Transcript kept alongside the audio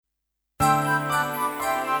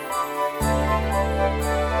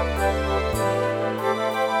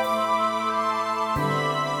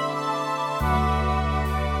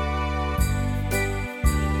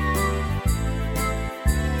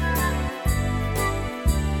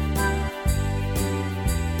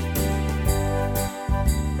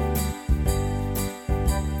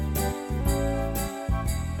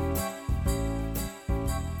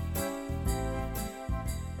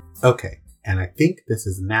Okay, and I think this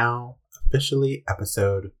is now officially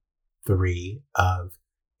episode 3 of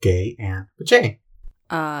Gay and Vajay.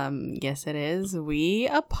 Yes it is. We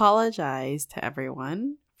apologize to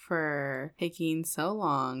everyone for taking so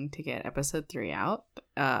long to get episode 3 out.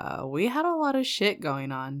 We had a lot of shit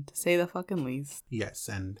going on, to say the fucking least. Yes,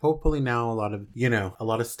 and hopefully now a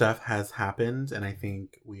lot of stuff has happened, and I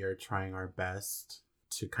think we are trying our best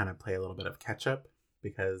to kind of play a little bit of catch up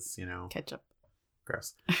because, Ketchup.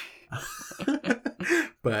 gross.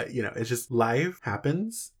 But, it's just life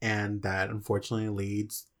happens, and that unfortunately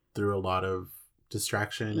leads through a lot of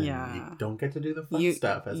distraction, and you don't get to do the fun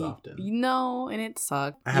stuff as often. And it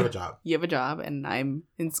sucks. I have a job. You have a job, and I'm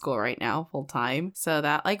in school right now full time. So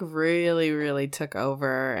that really, really took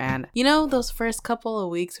over. And those first couple of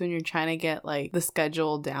weeks when you're trying to get like the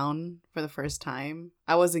schedule down for the first time,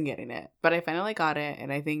 I wasn't getting it. But I finally got it,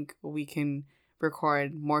 and I think we can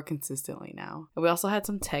record more consistently now. We also had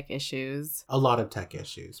some tech issues. A lot of tech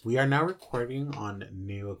issues. We are now recording on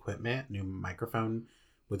new equipment, new microphone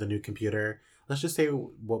with a new computer. Let's just say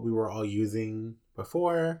what we were all using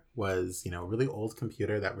before was, a really old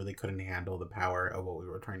computer that really couldn't handle the power of what we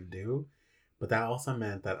were trying to do. But that also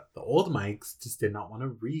meant that the old mics just did not want to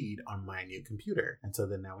read on my new computer. And so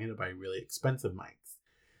then now we had to buy really expensive mics.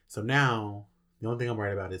 So now the only thing I'm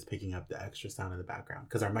worried about is picking up the extra sound in the background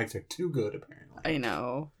because our mics are too good, apparently. I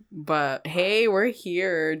know. But hey, we're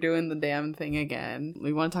here doing the damn thing again.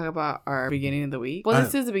 We want to talk about our beginning of the week. Well,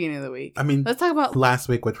 this is the beginning of the week. I mean, let's talk about last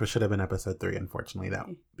week, which should have been episode 3. Unfortunately, that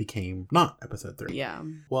became not episode 3. Yeah.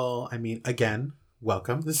 Well, I mean, again,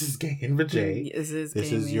 welcome. This is Gay and Vajay. This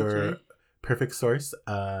is your perfect source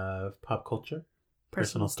of pop culture,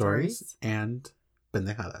 personal stories, and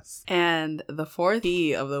pendejadas. And the 4th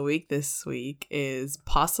E of the week this week is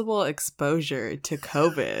possible exposure to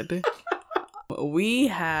COVID.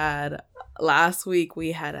 Last week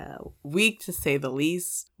we had a week, to say the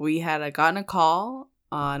least. We had gotten a call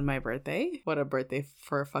on my birthday. What a birthday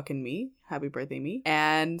for fucking me. Happy birthday, me.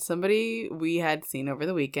 And somebody we had seen over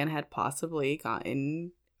the weekend had possibly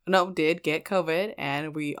did get COVID,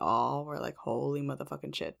 and we all were like, holy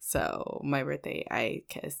motherfucking shit. So my birthday, I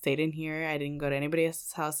stayed in here. I didn't go to anybody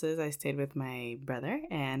else's houses. I stayed with my brother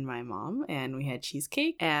and my mom, and we had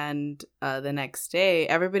cheesecake. And the next day,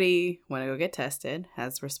 everybody went to go get tested,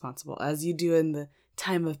 as responsible as you do in the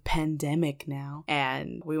time of pandemic now.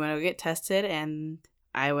 And we went to go get tested, and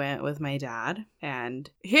I went with my dad. And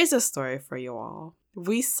here's a story for you all.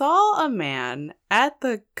 We saw a man at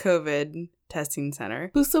the COVID testing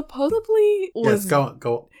center who supposedly was go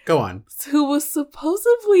on. Who was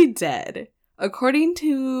supposedly dead. According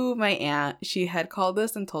to my aunt, she had called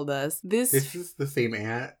us and told us this is the same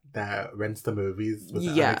aunt that rents the movies with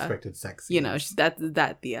the unexpected sex scenes.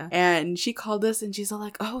 That Thea. And she called us and she's all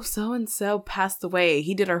like, oh, so and so passed away.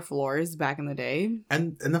 He did our floors back in the day.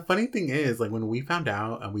 And the funny thing is, like, when we found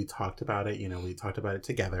out and we talked about it, we talked about it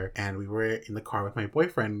together, and we were in the car with my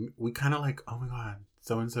boyfriend, we kind of like, oh my god,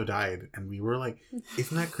 so-and-so died. And we were like,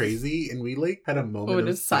 isn't that crazy? And we like had a moment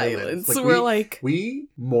of silence. Like, we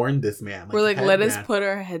mourned this man. We're like, let us put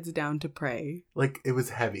our heads down to pray. Like, it was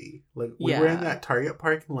heavy. Like, we were in that Target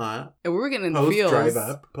parking lot. And we were getting the feels.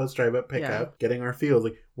 Post drive up pickup, getting our feels.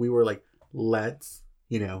 Like, we were like, let's,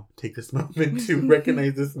 take this moment to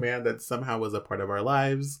recognize this man that somehow was a part of our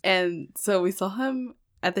lives. And so we saw him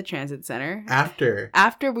at the transit center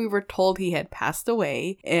after we were told he had passed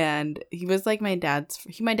away. And he was like my dad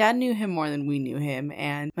knew him more than we knew him.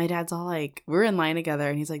 And my dad's all like, we're in line together,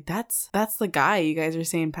 and he's like, that's the guy you guys are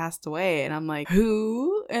saying passed away. And I'm like,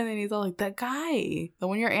 who? And then he's all like, that guy, the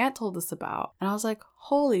one your aunt told us about. And I was like,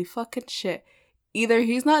 holy fucking shit, either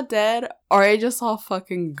he's not dead or I just saw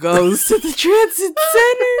fucking ghosts at the transit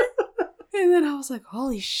center. And then I was like,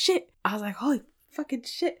 holy shit. I was like, holy fucking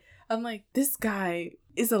shit. I'm like, this guy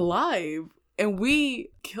is alive, and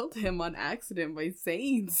we killed him on accident by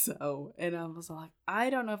saying so. And I was like, I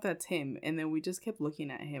don't know if that's him. And then we just kept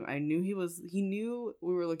looking at him. He knew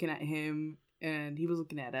we were looking at him, and he was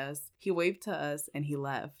looking at us. He waved to us and he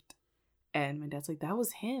left. And my dad's like, that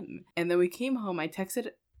was him. And then we came home. I texted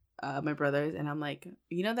my brothers, and I'm like,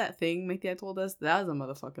 that thing my dad told us? That was a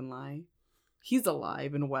motherfucking lie. He's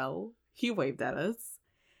alive and well. He waved at us.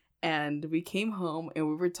 And we came home,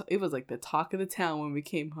 and it was like the talk of the town when we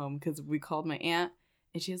came home, because we called my aunt,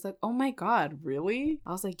 and she was like, oh my god, really?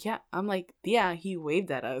 I was like, yeah. I'm like, yeah, he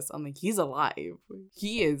waved at us. I'm like, he's alive.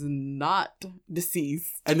 He is not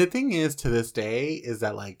deceased. And the thing is, to this day, is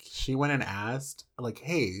that, like, she went and asked, like,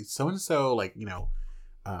 hey, so-and-so, like, Gay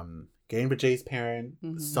and Vajay's parent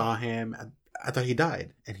saw him. I thought he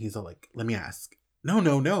died. And he's all like, let me ask.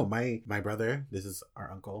 No. My brother, this is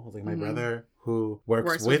our uncle, like my brother who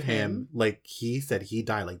works with him, like he said he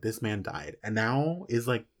died, like this man died. And now is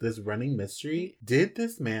like this running mystery. Did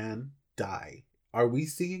this man die? Are we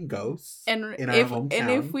seeing ghosts in our hometown?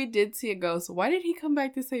 And if we did see a ghost, why did he come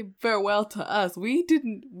back to say farewell to us? We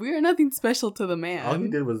are nothing special to the man. All he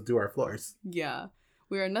did was do our floors. Yeah.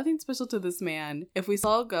 We are nothing special to this man. If we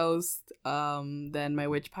saw a ghost, then my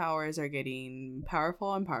witch powers are getting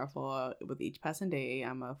powerful and powerful with each passing day.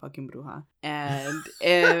 I'm a fucking bruja. And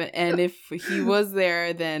if he was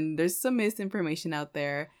there, then there's some misinformation out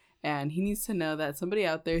there. And he needs to know that somebody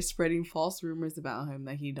out there is spreading false rumors about him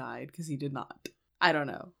that he died, because he did not. I don't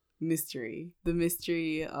know. Mystery. The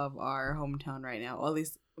mystery of our hometown right now. Or at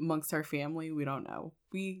least amongst our family, we don't know.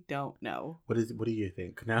 We don't know. What do you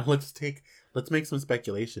think? Now let's make some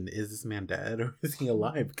speculation. Is this man dead or is he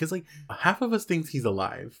alive? Because like half of us thinks he's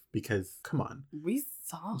alive, because come on.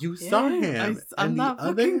 You saw him. I'm not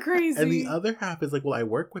fucking crazy. And the other half is like, well, I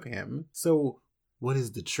work with him. So what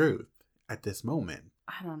is the truth at this moment?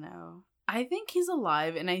 I don't know. I think he's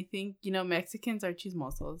alive, and I think, Mexicans are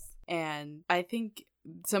chismosos. And I think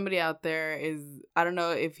somebody out there is, I don't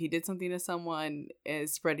know if he did something to someone,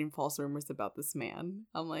 is spreading false rumors about this man.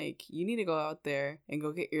 I'm like, you need to go out there and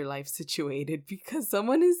go get your life situated, because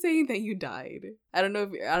someone is saying that you died. I don't know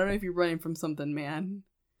if you're running from something, man.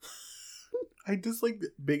 I just like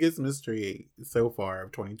the biggest mystery so far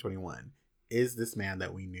of 2021 is this man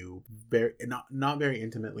that we knew very not very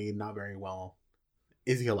intimately, not very well.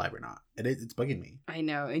 Is he alive or not? And it's bugging me. I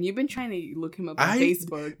know. And you've been trying to look him up on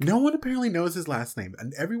Facebook. No one apparently knows his last name.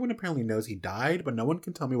 And everyone apparently knows he died, but no one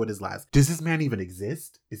can tell me what his last... Does this man even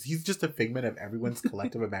exist? Is he just a figment of everyone's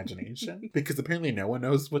collective imagination? Because apparently no one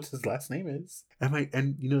knows what his last name is.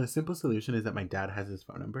 And the simple solution is that my dad has his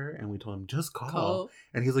phone number, and we told him, just call.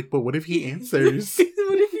 And he's like, but what if he answers?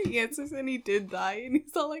 What if he answers and he did die? And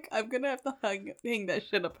he's all like, I'm gonna have to hang that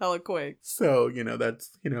shit up hella quick. So,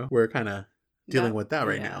 that's, we're kind of dealing with that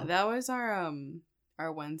right now. That was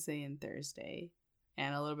our Wednesday and Thursday,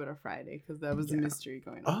 and a little bit of Friday, because that was a mystery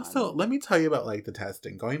going on. Also, let me tell you about like the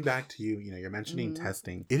testing. Going back to you're mentioning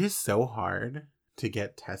testing. It is so hard to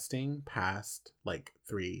get testing past like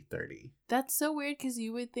 3:30. That's so weird, because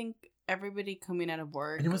you would think everybody coming out of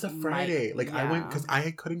work, and it was a Friday. I went because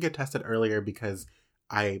I couldn't get tested earlier because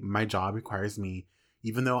my job requires me,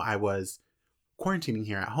 even though I was quarantining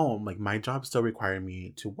here at home, like my job still required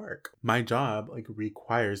me to work. My job like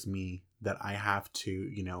requires me that I have to,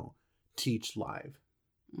 teach live.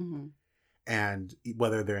 Mm-hmm. And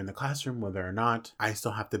whether they're in the classroom, whether or not, I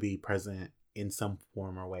still have to be present in some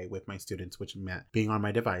form or way with my students, which meant being on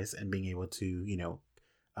my device and being able to,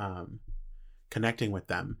 connecting with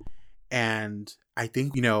them. And I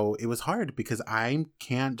think, it was hard because I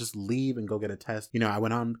can't just leave and go get a test. I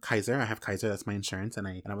went on Kaiser. I have Kaiser. That's my insurance. And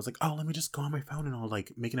I was like, oh, let me just go on my phone and I'll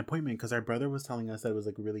like make an appointment, because our brother was telling us that it was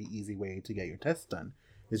like a really easy way to get your test done.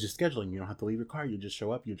 It's just scheduling. You don't have to leave your car. You just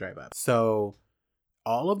show up, you drive up. So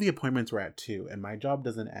all of the appointments were at 2, and my job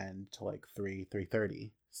doesn't end till like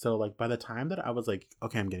 3:30. So like by the time that I was like,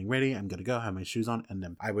 okay, I'm getting ready, I'm gonna go, have my shoes on, and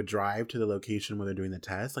then I would drive to the location where they're doing the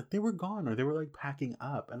test, like they were gone, or they were like packing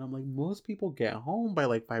up. And I'm like, most people get home by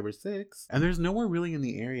like 5 or 6, and there's nowhere really in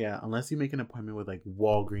the area unless you make an appointment with like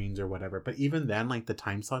Walgreens or whatever. But even then, like the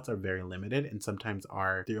time slots are very limited, and sometimes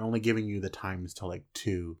they're only giving you the times till like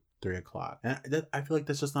 2-3 o'clock. And I feel like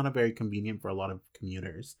that's just not a very convenient for a lot of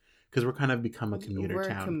commuters. Because we're kind of become a commuter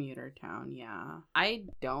town. We're a commuter town, yeah. I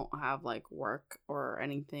don't have like work or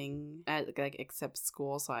anything except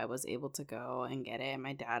school, so I was able to go and get it. And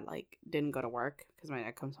my dad like didn't go to work because my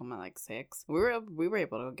dad comes home at like 6. We were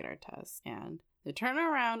able to go get our test, and the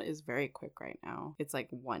turnaround is very quick right now. It's like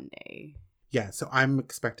 1 day. Yeah, so I'm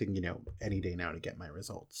expecting, any day now to get my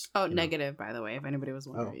results. Oh, negative, by the way, if anybody was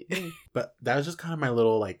wondering. Oh. But that was just kind of my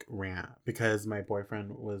little, like, rant, because my boyfriend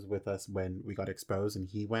was with us when we got exposed, and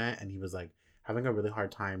he went, and he was, like, having a really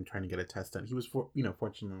hard time trying to get a test done. He was,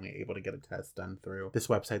 fortunately able to get a test done through this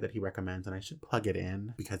website that he recommends, and I should plug it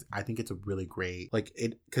in because I think it's a really great,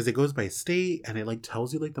 because it goes by state, and it, like,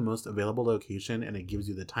 tells you, like, the most available location, and it gives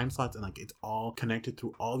you the time slots, and, like, it's all connected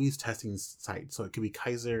through all these testing sites. So it could be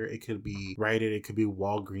Kaiser, it could be Rite Aid, it could be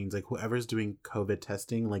Walgreens, like, whoever's doing COVID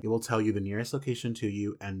testing, like, it will tell you the nearest location to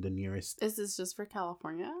you and the nearest... Is this just for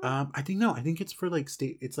California? I think it's for, like,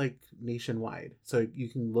 state, it's, like, nationwide. So you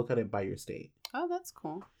can look at it by your state. Oh, that's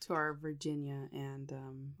cool. To our Virginia and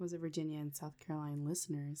Virginia and South Carolina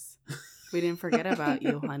listeners, we didn't forget about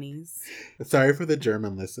you, honeys. Sorry for the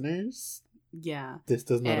German listeners. Yeah. This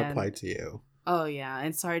does not apply to you. Oh, yeah.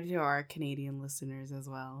 And sorry to our Canadian listeners as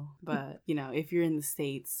well. But, if you're in the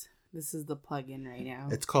States, This is the plug-in right now.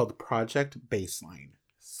 It's called Project Baseline.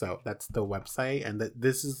 So that's the website, and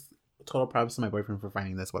this is total props to my boyfriend for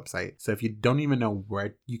finding this website. So if you don't even know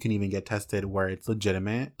where you can even get tested, where it's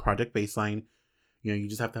legitimate, Project Baseline, you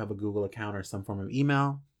just have to have a Google account or some form of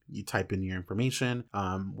email. You type in your information,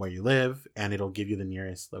 where you live, and it'll give you the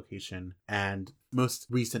nearest location and most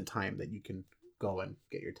recent time that you can go and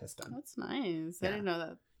get your test done. That's nice. Yeah. I didn't know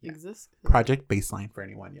that exists. Project Baseline for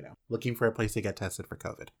anyone, looking for a place to get tested for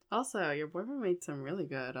COVID. Also, your boyfriend made some really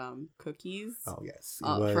good cookies. Oh, yes.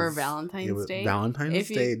 For Valentine's Day. Valentine's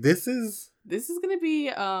Day. This is going to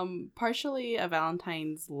be partially a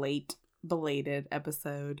Valentine's late belated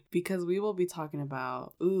episode, because we will be talking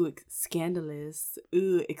about scandalous,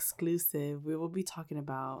 exclusive. We will be talking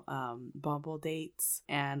about Bumble dates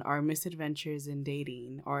and our misadventures in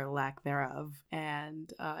dating or lack thereof.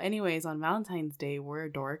 And anyways, on Valentine's Day, we're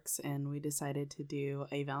dorks and we decided to do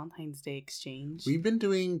a Valentine's Day exchange. We've been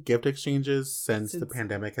doing gift exchanges since the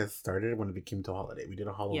pandemic has started, when it came to holiday. We did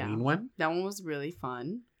a Halloween one. That one was really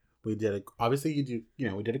fun. We did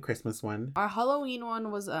we did a Christmas one. Our Halloween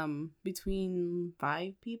one was between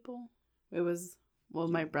 5 people. It was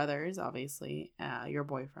my brothers, obviously, your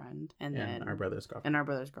boyfriend, and then our brother's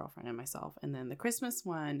girlfriend, and myself. And then the Christmas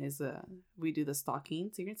one is we do the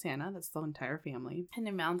stocking, Secret Santa. That's the entire family. And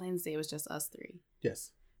then Valentine's Day was just us 3.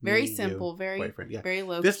 Yes. Very simple, very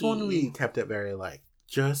low key. This one we kept it very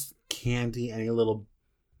just candy, any little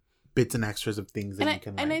bits and extras of things that you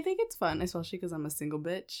can like. And I think it's fun, especially because I'm a single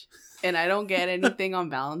bitch and I don't get anything on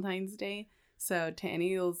Valentine's Day. So to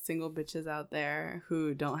any of those single bitches out there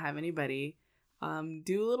who don't have anybody,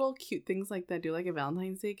 do little cute things like that. Do like a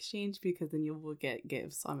Valentine's Day exchange, because then you will get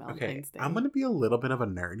gifts on Valentine's Day. I'm gonna be a little bit of a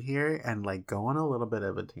nerd here and go on a little bit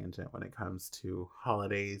of a tangent when it comes to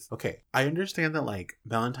holidays. Okay, I understand that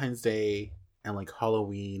Valentine's Day and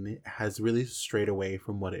Halloween has really strayed away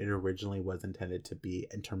from what it originally was intended to be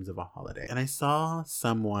in terms of a holiday. And I saw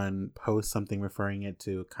someone post something referring it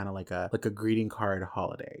to kind of like a greeting card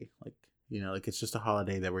holiday. It's just a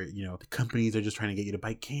holiday that where, the companies are just trying to get you to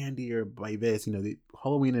buy candy or buy this. The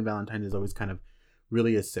Halloween and Valentine's is always kind of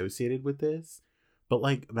really associated with this. But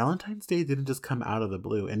Valentine's Day didn't just come out of the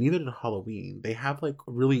blue, and neither did Halloween. They have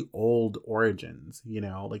really old origins,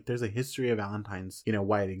 there's a history of Valentine's,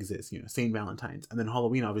 why it exists, Saint Valentine's. And then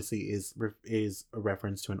Halloween obviously is a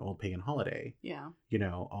reference to an old pagan holiday. Yeah.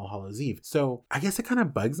 All Hallows Eve. So I guess it kind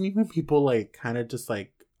of bugs me when people kind of just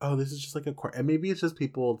oh, this is just and maybe it's just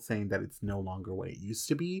people saying that it's no longer what it used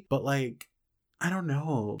to be. But I don't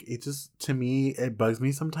know. It just, to me, it bugs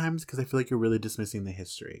me sometimes, because I feel you're really dismissing the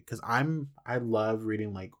history. Because I love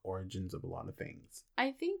reading origins of a lot of things. I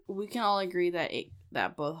think we can all agree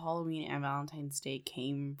that both Halloween and Valentine's Day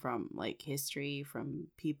came from history, from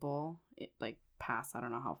people past. I don't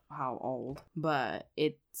know how old, but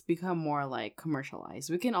it's become more commercialized.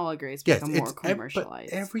 We can all agree it's become more commercialized.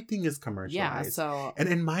 But everything is commercialized. Yeah. So, and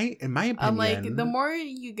in my opinion, I'm the more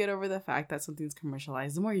you get over the fact that something's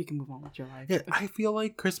commercialized, the more you can move on with your life. Yeah, I feel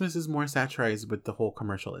Christmas is more saturized with the whole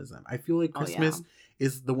commercialism. I feel Christmas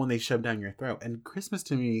is the one they shove down your throat, and Christmas,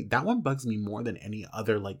 to me, that one bugs me more than any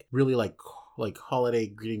other really holiday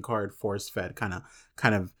greeting card force fed kind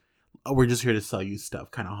of we're just here to sell you stuff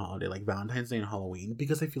kind of holiday, like Valentine's Day and Halloween,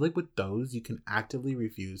 because I feel with those you can actively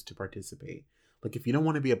refuse to participate. If you don't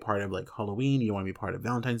want to be a part of Halloween, you want to be part of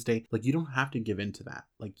Valentine's Day, you don't have to give in to that.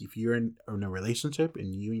 If you're in a relationship and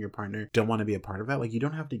you and your partner don't want to be a part of that, you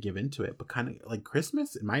don't have to give into it. But kind of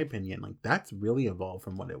Christmas, in my opinion, that's really evolved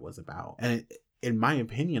from what it was about. And in my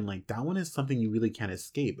opinion, that one is something you really can't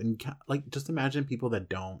escape. And just imagine people that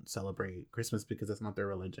don't celebrate Christmas because that's not their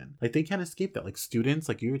religion. They can't escape that. Students,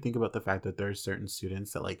 you think about the fact that there are certain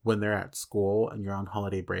students that when they're at school and you're on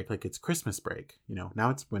holiday break, it's Christmas break, now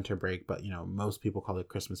it's winter break, but most people call it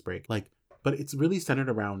Christmas break. But it's really centered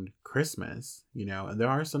around Christmas, and there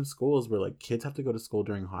are some schools where kids have to go to school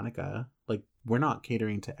during Hanukkah. We're not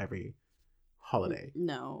catering to every holiday.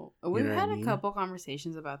 No, we've had a couple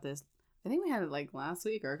conversations about this. I think we had it last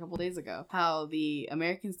week or a couple days ago, how the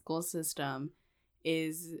American school system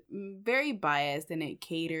is very biased and it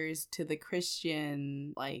caters to the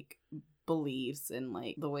Christian beliefs and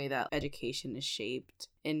the way that education is shaped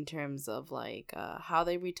in terms of how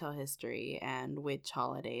they retell history and which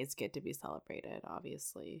holidays get to be celebrated.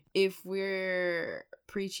 Obviously, if we're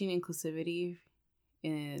preaching inclusivity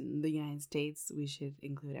in the United States, we should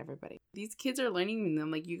include everybody. These kids are learning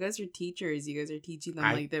them. You guys are teachers. You guys are teaching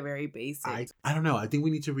them the very basics. I don't know. I think we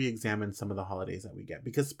need to re-examine some of the holidays that we get,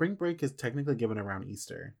 because spring break is technically given around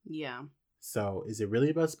Easter. Yeah. So is it really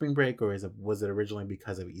about spring break, or was it originally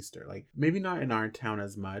because of Easter? Maybe not in our town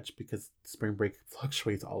as much, because spring break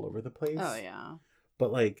fluctuates all over the place. Oh yeah.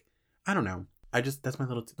 But I don't know. That's my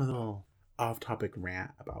little off-topic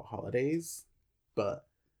rant about holidays. But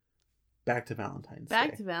back to Valentine's Day.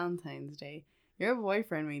 Back to Valentine's Day. Your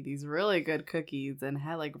boyfriend made these really good cookies and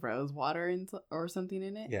had like rose water or something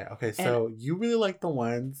in it. Yeah. Okay. So you really like the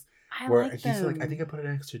ones where he's like, I think I put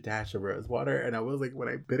an extra dash of rose water, and I was like, when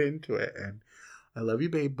I bit into it, and I love you,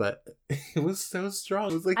 babe, but it was so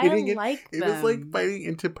strong. It was like hitting it. It was like biting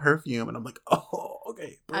into perfume, and I'm like, oh,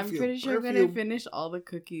 okay. Perfume, I'm pretty sure I'm gonna finish all the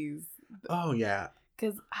cookies. Oh yeah.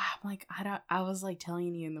 Because I'm like, I was like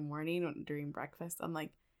telling you in the morning during breakfast, I'm like,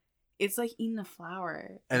 it's like eating a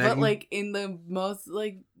flower, but like in the most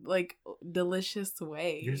like delicious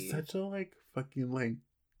way. You're such a like fucking like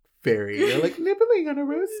fairy. You're like nibbling on a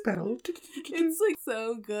rose petal. It's like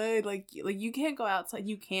so good. Like you can't go outside.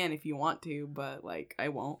 You can if you want to, but like I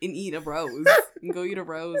won't. And eat a rose. And go eat a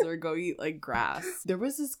rose or go eat like grass. There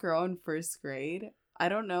was this girl in first grade. I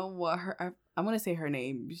don't know what I'm gonna say her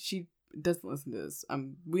name. She doesn't listen to this.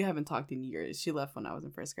 We haven't talked in years. She left when I was in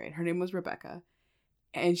first grade. Her name was Rebecca.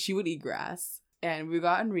 And she would eat grass. And we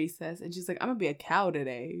got in recess, and she's like, I'm gonna be a cow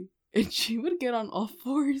today. And she would get on all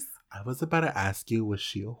fours. I was about to ask you, was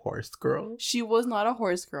she a horse girl? She was not a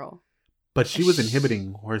horse girl. But she was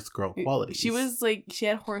inhibiting horse girl qualities. She was like, she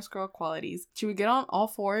had horse girl qualities. She would get on all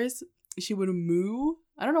fours. She would moo.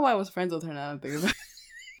 I don't know why I was friends with her now. I don't think about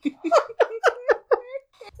it.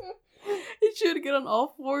 And she would get on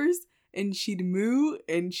all fours. And she'd moo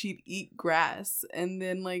and she'd eat grass. And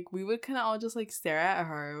then, like, we would kind of all just, like, stare at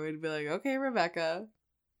her. We'd be like, okay, Rebecca.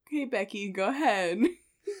 Okay, Becky, go ahead.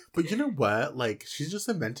 But you know what? Like, she's just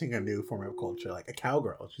inventing a new form of culture. Like, a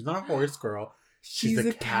cowgirl. She's not a horse girl. She's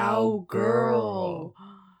a cowgirl.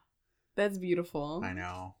 That's beautiful. I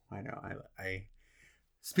know. I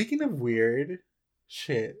speaking of weird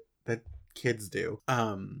shit that kids do.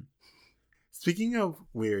 Speaking of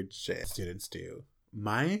weird shit students do.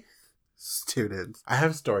 My students, I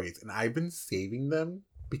have stories, and I've been saving them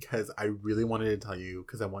because I really wanted to tell you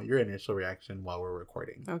because I want your initial reaction while we're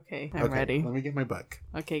recording. Okay, I'm ready. Let me get my book.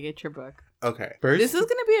 Okay, get your book. Okay. First, this is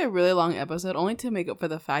gonna be a really long episode, only to make up for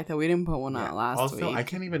the fact that we didn't put one out last week. Also, I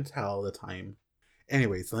can't even tell the time.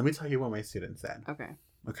 Anyway, so let me tell you what my student said.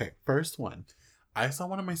 Okay, first one. I saw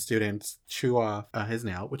one of my students chew off his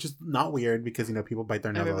nail, which is not weird because, you know, people bite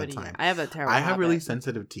their nails all the time. I have a terrible I have really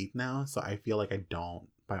sensitive teeth now, so I feel like I don't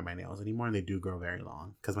bite my nails anymore, and they do grow very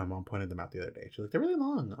long because my mom pointed them out the other day. She's like, they're really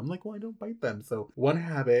long. I'm like, well, I don't bite them. So one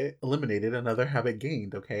habit eliminated, another habit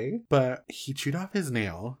gained, okay? But he chewed off his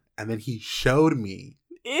nail, and then he showed me.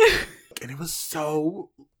 Ew. And it was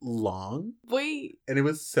so long. Wait. And it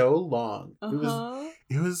was so long.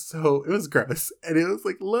 It was gross. And it was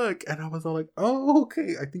like, look. And I was all like, oh,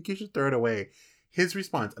 okay. I think you should throw it away. His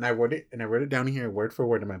response, and I wrote it down here word for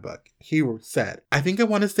word in my book. He said, I think I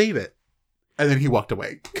want to save it. And then he walked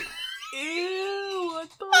away. Ew, what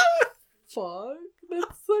the fuck?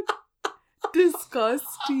 That's so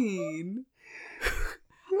disgusting.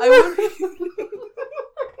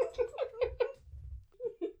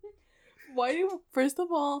 First of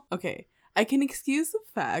all, okay, I can excuse the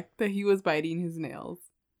fact that he was biting his nails.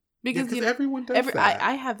 Because everyone does that.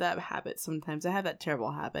 I have that habit sometimes. I have that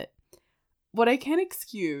terrible habit. What I can't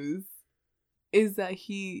excuse is that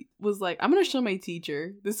he was like, I'm going to show my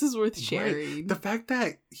teacher. This is worth sharing. Right. The fact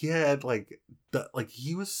that he had,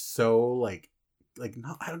 he was so,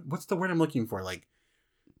 what's the word I'm looking for? Like,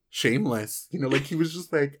 shameless. You know, like, he was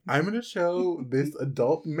just like, I'm going to show this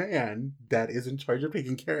adult man that is in charge of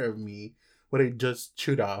taking care of me what I just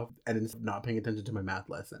chewed off and not paying attention to my math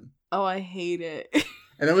lesson. Oh, I hate it.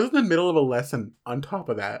 And I was in the middle of a lesson on top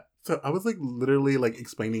of that. So I was, like, literally, like,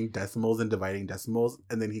 explaining decimals and dividing decimals.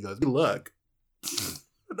 And then he goes, look.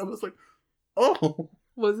 And I was like, oh.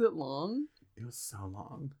 Was it long? It was so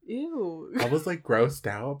long. Ew. I was, like, grossed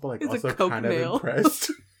out, but, like, it's also kind of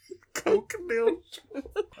impressed. Coke nail.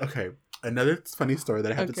 Okay. Another funny story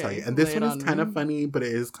that I have to tell you. And this one is kind of funny, but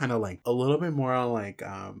it is kind of, like, a little bit more like,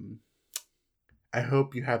 I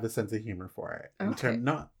hope you have the sense of humor for it. Okay.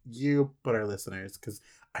 Not you, but our listeners, because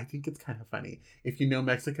I think it's kind of funny. If you know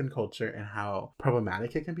Mexican culture and how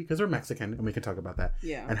problematic it can be, because we're Mexican and we can talk about that.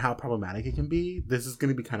 Yeah. And how problematic it can be, this is going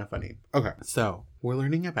to be kind of funny. Okay. So we're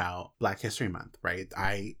learning about Black History Month, right?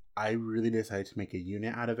 I really decided to make a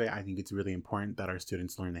unit out of it. I think it's really important that our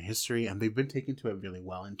students learn the history, and they've been taken to it really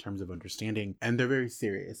well in terms of understanding, and they're very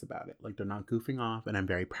serious about it. Like, they're not goofing off, and I'm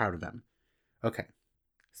very proud of them. Okay.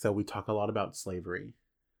 So we talk a lot about slavery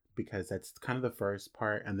because that's kind of the first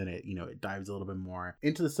part. And then it dives a little bit more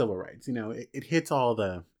into the civil rights. It hits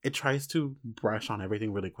it tries to brush on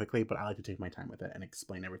everything really quickly, but I like to take my time with it and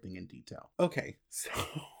explain everything in detail. Okay. So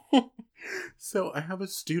So I have a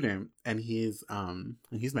student, and he's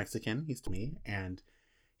Mexican. He's to me, and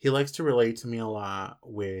he likes to relate to me a lot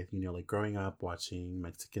with, you know, like growing up watching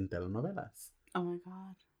Mexican telenovelas. Oh my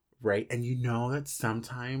god. Right? And you know that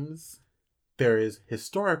sometimes there is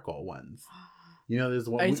historical ones. You know, there's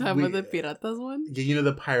one. Are you talking about the Piratas one? Yeah, you know,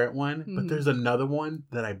 the pirate one. Mm-hmm. But there's another one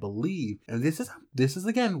that I believe, and this is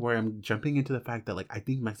again where I'm jumping into the fact that, like, I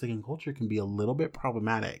think Mexican culture can be a little bit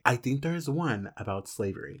problematic. I think there is one about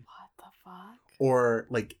slavery. What the fuck? Or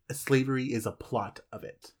like slavery is a plot of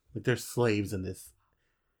it. Like there's slaves in this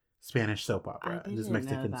Spanish soap opera, this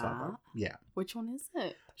Mexican soap opera. Yeah. Which one is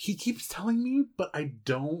it? He keeps telling me, but I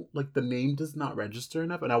don't, like, the name does not register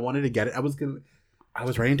enough, and I wanted to get it. I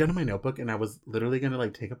was writing down in my notebook, and I was literally gonna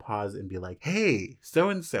like take a pause and be like, "Hey, so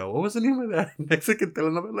and so, what was the name of that Mexican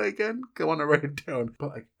telenovela again?" I want to write it down,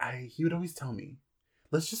 but like he would always tell me.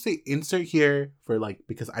 Let's just say insert here for like,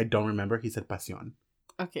 because I don't remember. He said Pasión.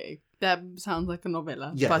 Okay, that sounds like a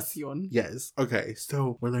novela. Yes. Pasión. Yes. Okay.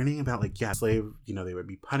 So we're learning about like, yeah, slave. You know, they would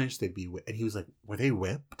be punished. They'd be, and he was like, were they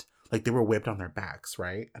whipped? Like they were whipped on their backs,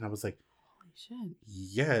 right? And I was like, shit.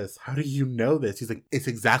 Yes. How do you know this? He's like, it's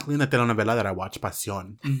exactly in the telenovela that I watch,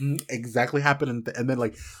 Pasión. Mm-hmm. Exactly happened. And then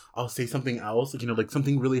like, I'll say something else, like, you know, like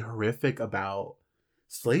something really horrific about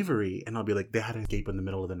slavery. And I'll be like, they had to escape in the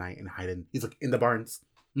middle of the night and hide in. He's like, in the barns.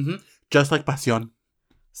 Mm-hmm. Just like Pasión.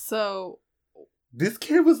 So. This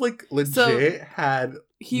kid was like legit had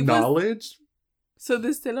knowledge. So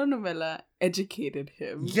this telenovela educated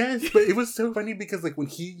him. Yes, but it was so funny because like when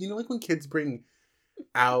he, you know, like when kids bring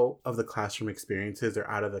out of the classroom experiences or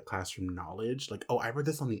out of the classroom knowledge, like, oh, I read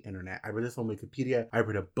this on the internet, I read this on Wikipedia, I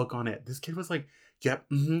read a book on it. This kid was like, yep,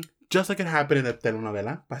 mm-hmm, just like it happened in the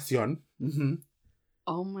telenovela Pasión. Mm-hmm.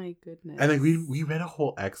 Oh my goodness. And like we read a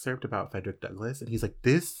whole excerpt about Frederick Douglass, and he's like,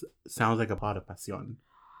 this sounds like a plot of Pasión.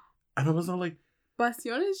 And I was all like,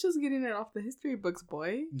 Pasión is just getting it off the history books,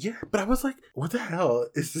 boy. Yeah, but I was like, what the hell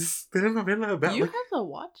is this telenovela about? You like, have to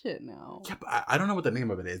watch it now. Yeah, but I don't know what the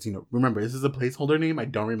name of it is. You know, remember, this is a placeholder name. I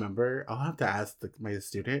don't remember. I'll have to ask my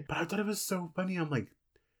student. But I thought it was so funny. I'm like,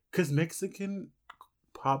 because Mexican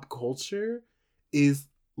pop culture is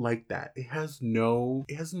like that. It has no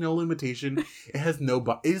limitation. It has no,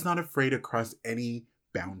 it is not afraid to cross any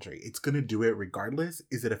boundary. It's going to do it regardless.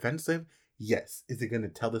 Is it offensive? Yes. Is it going to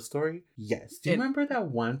tell the story? Yes. Do you remember that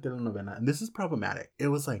one telenovela? And this is problematic. It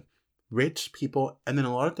was like rich people. And then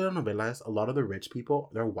a lot of telenovelas, a lot of the rich people,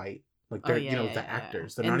 they're white. Like they're, the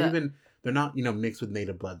actors. They're they're not, you know, mixed with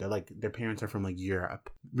native blood. They're like, their parents are from like Europe.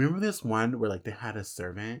 Remember this one where like they had a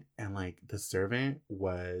servant and like the servant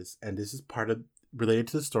was, and this is part of, related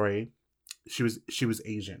to the story. She was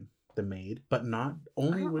Asian, the maid, but not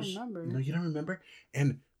only was she, no, you don't remember?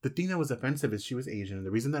 And the thing that was offensive is she was Asian. And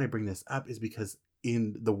the reason that I bring this up is because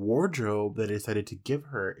in the wardrobe that I decided to give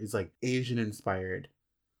her is like Asian inspired,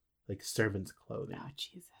 like servant's clothing. Oh,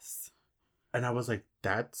 Jesus. And I was like,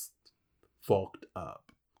 that's fucked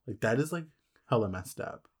up. Like that is like hella messed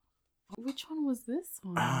up. Which one was this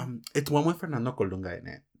one? It's one with Fernando Colunga in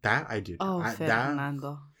it. That I do.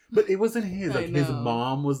 Fernando. But it wasn't his. Like his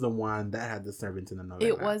mom was the one that had the servants in the novela.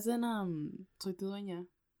 It wasn't Soy tu dueña.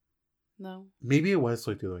 No. Maybe it was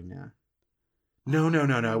Soy tu dueña. No.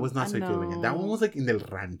 It was not Soy tu dueña. That one was like in El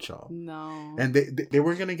Rancho. No. And they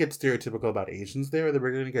weren't going to get stereotypical about Asians there. They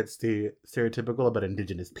were going to get stereotypical about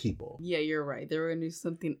indigenous people. Yeah, you're right. They were going to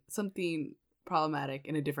do something problematic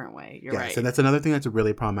in a different way. You're right. So that's another thing that's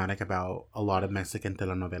really problematic about a lot of Mexican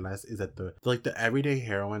telenovelas is that the everyday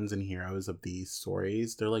heroines and heroes of these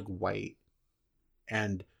stories, they're like white.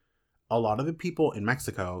 And a lot of the people in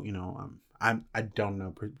Mexico, you know, I don't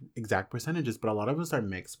know exact percentages, but a lot of us are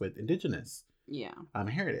mixed with indigenous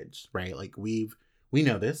heritage, right? Like we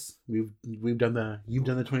know this. You've done the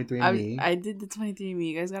 23andMe. I did the 23andMe.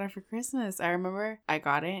 You guys got it for Christmas. I remember I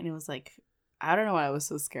got it and it was like, I don't know what I was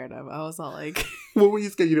so scared of. I was all like, what were you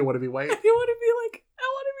scared? You didn't want to be white? I didn't want to be like, I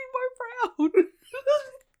want to be more proud.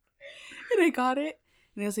 And I got it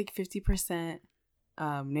and it was like 50%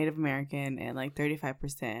 Native American and like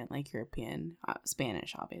 35% like European,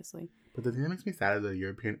 Spanish, obviously. But the thing that makes me sad is the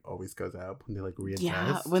European always goes up when they like readjust.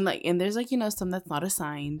 Yeah, when like, and there's like, you know, some that's not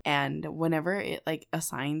assigned, and whenever it like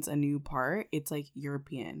assigns a new part, it's like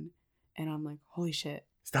European, and I'm like, holy shit.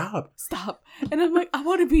 Stop. And I'm like, I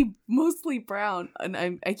want to be mostly brown,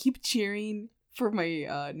 and I keep cheering for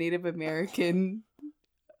my Native American.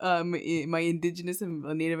 My indigenous and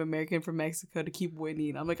Native American from Mexico to keep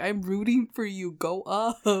winning. I'm like, I'm rooting for you. Go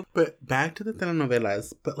up. But back to the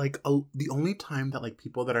telenovelas. But like the only time that like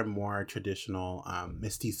people that are more traditional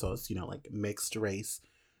mestizos, you know, like mixed race,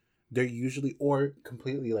 they're usually or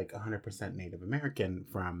completely like 100% Native American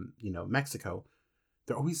from, you know, Mexico.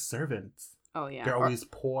 they're always servants. Oh, yeah. They're always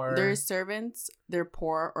poor. They're servants, they're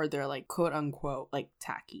poor, or they're like quote unquote like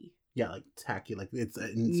tacky. Yeah, like tacky. Like in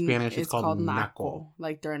Spanish, it's called naco.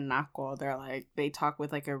 Like they're naco. They're like they talk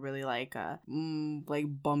with like a really like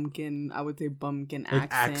bumpkin. I would say bumpkin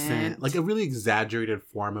accent. Like a really exaggerated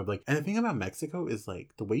form of like. And the thing about Mexico is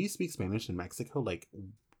like the way you speak Spanish in Mexico. Like,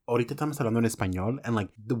 ahorita estamos hablando en español, and like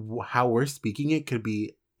how we're speaking it could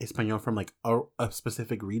be español from like a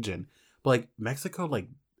specific region, but like Mexico, like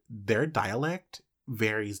their dialect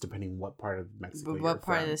varies depending what part of Mexico. What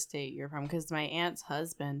part of the state you're from? Because my aunt's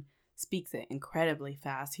husband speaks it incredibly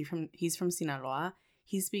fast. He's from Sinaloa.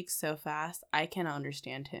 He speaks so fast I cannot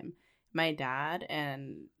understand him. My dad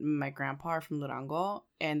and my grandpa are from Durango,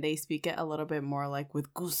 and they speak it a little bit more like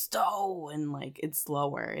with gusto, and like it's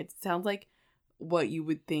slower. It sounds like what you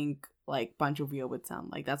would think like Pancho Villa would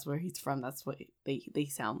sound like. That's where he's from. That's what they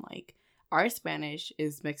sound like. Our Spanish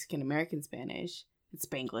is Mexican American Spanish. It's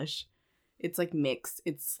Spanglish. It's like mixed.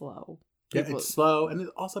 It's slow. Yeah, it's slow, and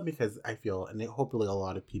it's also because I feel, and hopefully a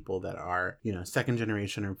lot of people that are, you know, second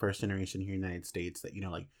generation or first generation here in the United States, that, you know,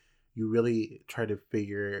 like, you really try to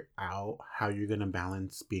figure out how you're going to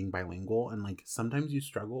balance being bilingual. And like, sometimes you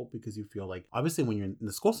struggle because you feel like, obviously when you're in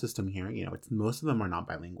the school system here, you know, most of them are not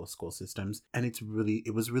bilingual school systems. And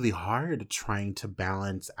it was really hard trying to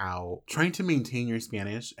balance out, trying to maintain your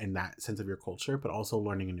Spanish and that sense of your culture, but also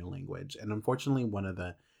learning a new language. And unfortunately, one of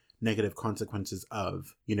the negative consequences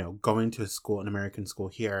of, you know, going to a school, an American school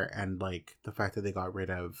here, and like the fact that they got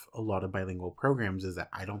rid of a lot of bilingual programs is that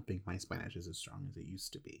I don't think my Spanish is as strong as it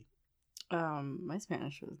used to be. My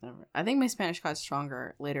Spanish was never. I think my Spanish got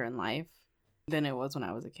stronger later in life than it was when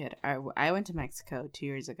I was a kid. I went to Mexico 2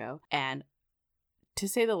 years ago, and to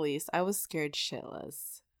say the least, I was scared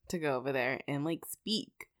shitless to go over there and like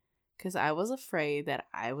speak, because I was afraid that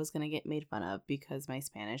I was gonna get made fun of because my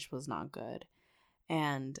Spanish was not good.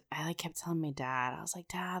 And I like kept telling my dad, I was like,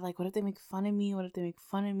 Dad, like, what if they make fun of me? What if they make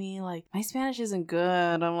fun of me? Like, my Spanish isn't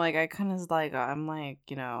good. I'm like,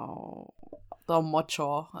 you know, the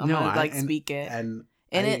mucho. I'm no, gonna like speak it. And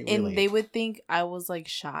they would think I was like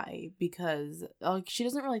shy because like she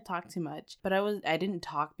doesn't really talk too much. But I didn't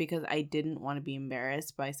talk because I didn't want to be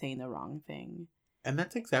embarrassed by saying the wrong thing. And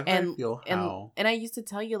that's exactly how I feel how. And I used to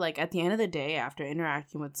tell you, like, at the end of the day, after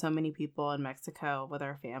interacting with so many people in Mexico with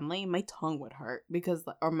our family, my tongue would hurt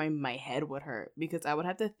or my head would hurt because I would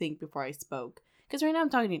have to think before I spoke. Because right now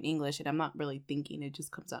I'm talking in English and I'm not really thinking. It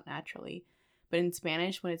just comes out naturally. But in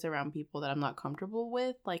Spanish, when it's around people that I'm not comfortable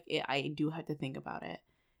with, like, I do have to think about it.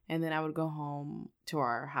 And then I would go home to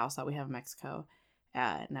our house that we have in Mexico.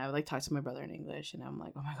 And I would like talk to my brother in English, and I'm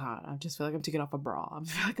like, oh my god, I just feel like I'm taking off a bra. I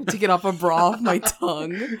feel like I'm taking off a bra off my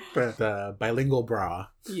tongue. But the bilingual bra.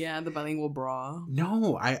 Yeah, the bilingual bra.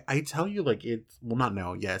 No, I tell you, like, it's, well, not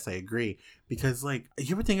no, yes, I agree. Because, like,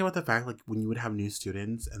 you ever think about the fact, like, when you would have new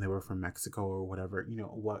students and they were from Mexico or whatever, you know,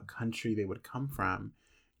 what country they would come from,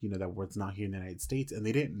 you know, that was not here in the United States, and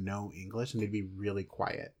they didn't know English, and they'd be really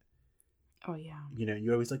quiet. Oh, yeah. You know,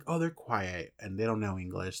 you're always like, oh, they're quiet, and they don't know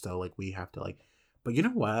English, so, like, we have to, like... But you know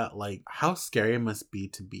what? Like, how scary it must be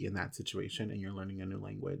to be in that situation and you're learning a new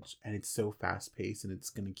language and it's so fast paced and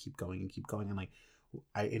it's going to keep going and keep going. And like,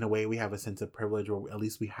 in a way, we have a sense of privilege, or at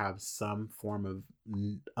least we have some form of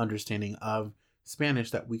understanding of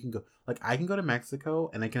Spanish that we can go. Like, I can go to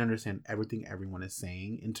Mexico and I can understand everything everyone is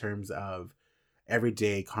saying in terms of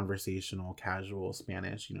everyday conversational, casual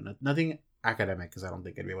Spanish. You know, nothing academic, because I don't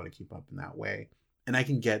think I'd be able to keep up in that way. And I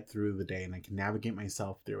can get through the day and I can navigate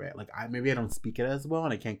myself through it. Like, maybe I don't speak it as well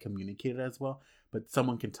and I can't communicate it as well, but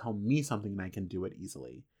someone can tell me something and I can do it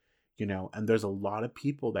easily, you know? And there's a lot of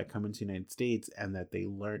people that come into the United States and that they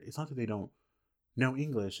learn. It's not that they don't know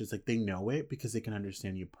English. It's like they know it because they can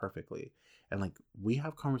understand you perfectly. And like, we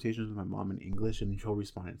have conversations with my mom in English and she'll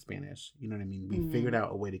respond in Spanish. You know what I mean? We figured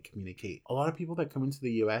out a way to communicate. A lot of people that come into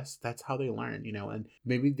the US, that's how they learn, you know? And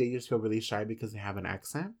maybe they just feel really shy because they have an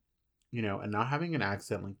accent. You know, and not having an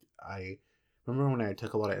accent, like, I remember when I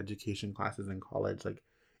took a lot of education classes in college, like,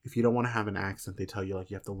 if you don't want to have an accent, they tell you,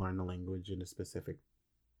 like, you have to learn the language in a specific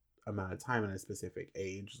amount of time and a specific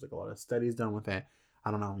age. There's, like, a lot of studies done with it.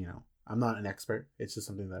 I don't know, you know, I'm not an expert. It's just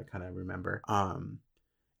something that I kind of remember. And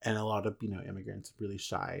a lot of, you know, immigrants are really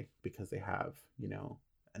shy because they have, you know,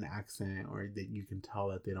 an accent, or that you can tell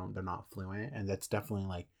that they're not fluent. And that's definitely,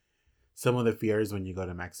 like, some of the fears when you go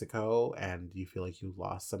to Mexico and you feel like you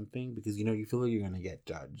lost something, because, you know, you feel like you're going to get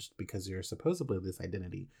judged because you're supposedly this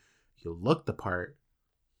identity. You look the part,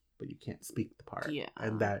 but you can't speak the part. Yeah.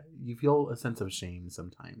 And that you feel a sense of shame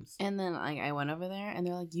sometimes. And then, like, I went over there and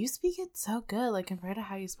they're like, you speak it so good, like, compared to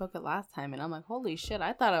how you spoke it last time. And I'm like, holy shit,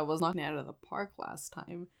 I thought I was knocking it out of the park last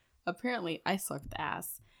time. apparently I sucked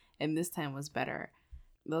ass, and this time was better.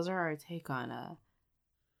 Those are our take on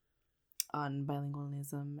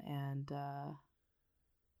bilingualism and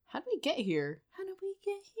how did we get here? How did we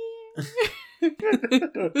get here?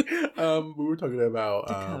 We were talking about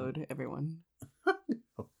Decode, everyone.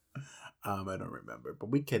 I don't remember, but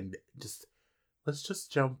let's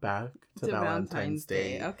just jump back to Valentine's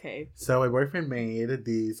Day. Okay. So my boyfriend made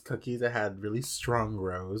these cookies that had really strong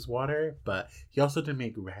rose water, but he also did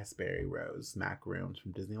make raspberry rose macaroons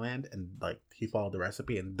from Disneyland, and like he followed the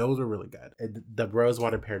recipe, and those were really good. The rose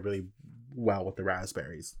water paired really well with the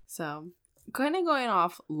raspberries. So, kind of going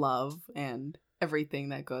off love and everything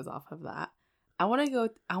that goes off of that, I want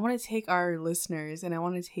to take our listeners and I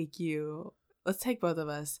want to take you, let's take both of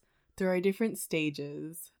us through our different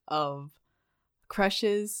stages of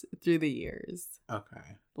crushes through the years.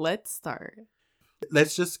 Okay. Let's start.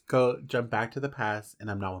 Let's just jump back to the past, and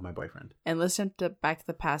I'm not with my boyfriend. And let's jump back to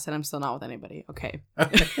the past, and I'm still not with anybody. Okay.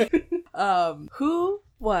 Okay. Who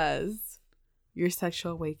was your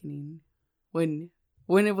sexual awakening? When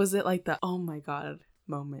was it like the oh my god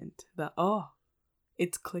moment? The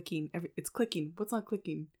it's clicking. It's clicking. What's not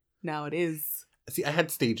clicking? Now it is. See, I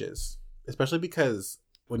had stages, especially because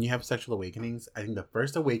when you have sexual awakenings, I think the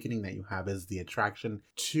first awakening that you have is the attraction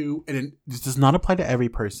to, and this does not apply to every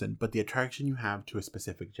person, but the attraction you have to a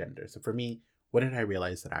specific gender. So for me, when did I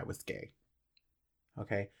realize that I was gay?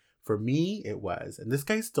 Okay. For me, it was, and this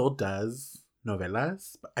guy still does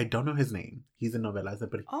novelas, but I don't know his name. He's in novelas.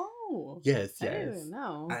 But yes. I didn't even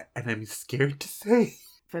know. And I'm scared to say.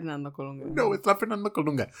 Fernando Colunga. No, it's not Fernando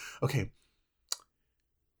Colunga. Okay.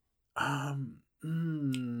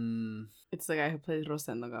 It's the guy who plays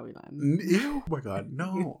Rosendo Gavilan. Ew, oh my god,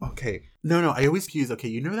 no. Okay. No, I always confuse. Okay,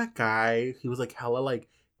 you know that guy? He was like hella like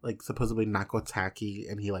supposedly narco-tacky,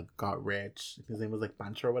 and he like got rich. His name was like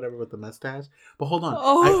Pancho or whatever with the mustache. But hold on.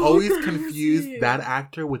 I always confused that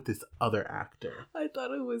actor with this other actor. I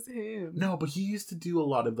thought it was him. No, but he used to do a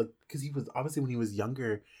lot of because he was obviously when he was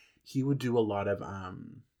younger, he would do a lot of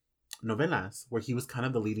novelas where he was kind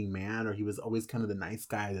of the leading man, or he was always kind of the nice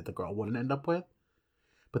guy that the girl wouldn't end up with.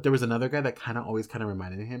 But there was another guy that always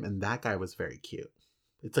reminded him, and that guy was very cute.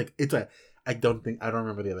 I don't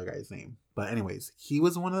remember the other guy's name. But anyways, he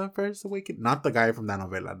was one of the first awakening. Not the guy from that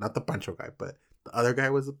novela, not the Pancho guy, but the other guy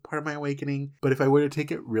was a part of my awakening. But if I were to take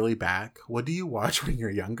it really back, what do you watch when you're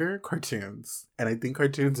younger? Cartoons. And I think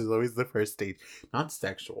cartoons is always the first stage. Not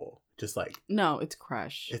sexual. Just like no, it's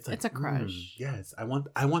crush. It's a crush. Yes. I want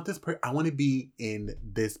this I want to be in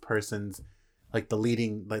this person's like the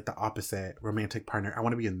leading, like the opposite romantic partner. I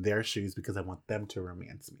want to be in their shoes because I want them to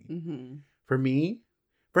romance me. Mm-hmm. For me,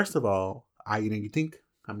 first of all, you think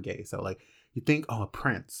I'm gay, so like you think, oh, a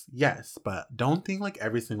prince, yes, but don't think like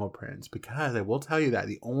every single prince, because I will tell you that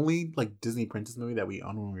the only like Disney princess movie that we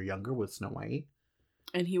owned when we were younger was Snow White,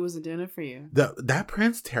 and he wasn't doing it for you. That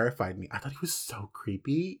prince terrified me. I thought he was so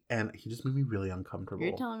creepy, and he just made me really uncomfortable.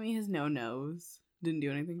 You're telling me his nose didn't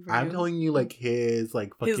do anything for you? I'm telling you, like his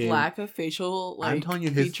like fucking his lack of facial like I'm telling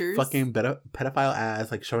you, features. His fucking pedophile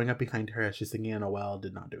ass like showing up behind her as she's singing in a well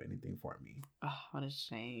did not do anything for me. Oh, what a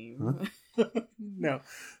shame. Huh? No,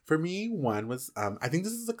 for me, one was I think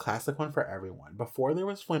this is a classic one for everyone. Before there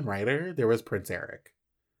was Flynn Rider, there was Prince Eric.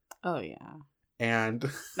 Oh yeah. And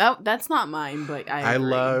that's not mine, but I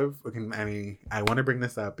love. Okay, I mean, I want to bring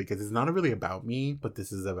this up because it's not really about me, but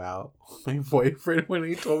this is about my boyfriend when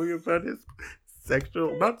he told me about his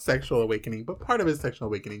not sexual awakening, but part of his sexual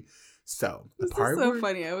awakening. So the this part is so where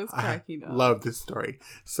funny. I was cracking up. Love this story.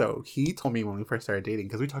 So he told me when we first started dating,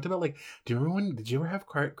 because we talked about like, did you ever have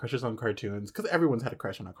crushes on cartoons? Because everyone's had a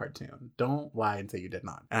crush on a cartoon. Don't lie and say you did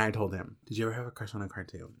not. And I told him, did you ever have a crush on a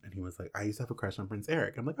cartoon? And he was like, I used to have a crush on Prince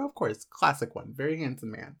Eric. I'm like, oh, of course, classic one, very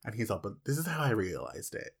handsome man. And he's like, but this is how I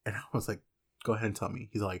realized it. And I was like, go ahead and tell me.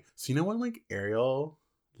 He's like, so you know when like Ariel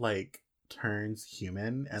like turns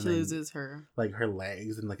human and she loses her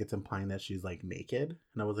legs, and like it's implying that she's like naked,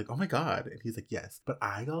 and I was like, oh my god. And he's like, yes, but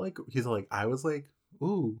I got like, he's like, I was like,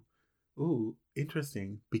 ooh,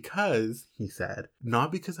 interesting, because he said,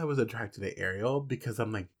 not because I was attracted to Ariel, because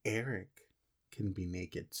I'm like, Eric can be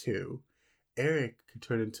naked too. Eric could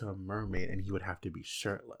turn into a mermaid and he would have to be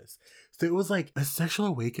shirtless. So it was like a sexual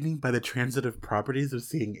awakening by the transitive properties of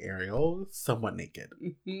seeing Ariel somewhat naked.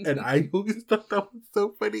 And I always thought that was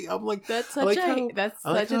so funny. I'm like, that's such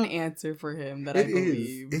an answer for him that I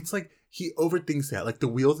believe. It's like he overthinks that. Like the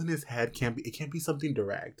wheels in his head can't be something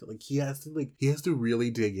direct. Like he has to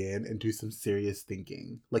really dig in and do some serious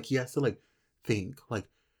thinking. Like he has to like think like,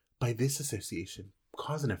 by this association,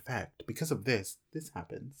 cause and effect, because of this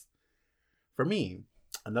happens. For me,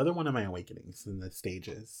 another one of my awakenings in the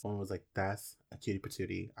stages. One was like, that's a cutie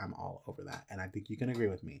patootie. I'm all over that. And I think you can agree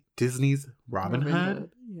with me. Disney's Robin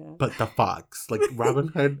Hood. Yeah. But the fox. Like, Robin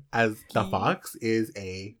Hood as the fox is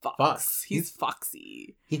a fox. He's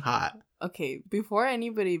foxy. He hot. Okay, before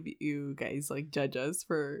anybody you guys like judge us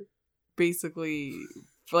for basically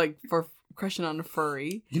like for crushing on a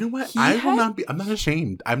furry. You know what? I'm not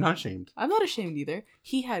ashamed. I'm not ashamed. I'm not ashamed either.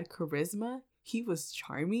 He had charisma. He was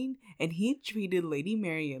charming, and he treated Lady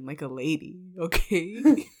Marian like a lady. Okay,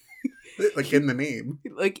 like in the name.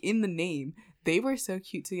 Like in the name. They were so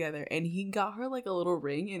cute together, and he got her like a little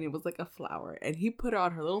ring, and it was like a flower, and he put it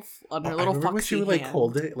on her little foxy when she would like hand.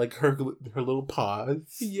 hold it, like her little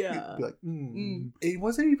paws. Yeah, be like, It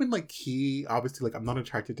wasn't even like he obviously like I'm not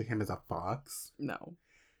attracted to him as a fox. No.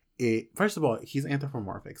 First of all, he's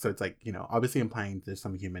anthropomorphic, so it's like, you know, obviously implying there's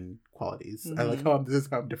some human qualities. I like how this is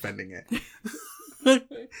how I'm defending it.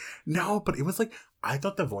 No, but it was like I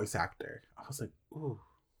thought the voice actor. I was like, ooh.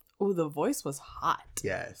 Oh, the voice was hot.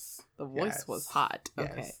 Yes. The voice was hot.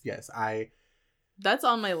 Yes. Okay. Yes. That's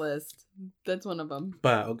on my list. That's one of them.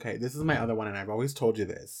 But okay, this is my other one, and I've always told you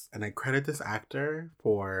this, and I credit this actor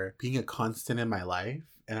for being a constant in my life,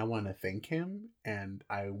 and I want to thank him, and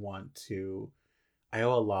I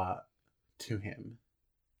owe a lot to him.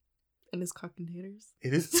 And his cock and haters?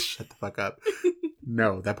 It is. Shut the fuck up.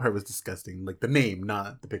 No, that part was disgusting. Like the name,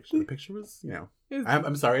 not the picture. The picture was, you know.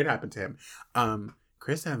 I'm sorry it happened to him.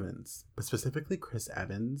 Chris Evans, but specifically Chris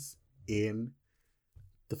Evans in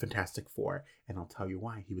the Fantastic Four, and I'll tell you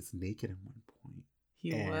why. He was naked at one point.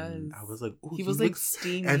 He was. I was like, ooh, he was like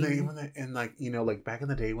steamy. And then and like, you know, like back in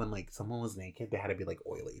the day when like someone was naked, they had to be like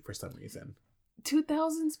oily for some reason.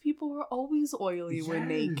 2000s people were always oily when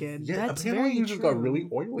naked. Yeah, that's apparently very you true. just got really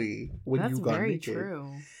oily when you got very naked.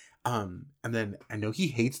 True. And then I know he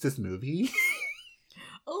hates this movie.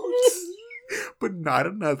 Oh, but not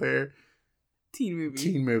another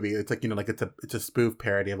teen movie. It's like, you know, like it's a spoof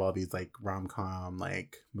parody of all these like rom-com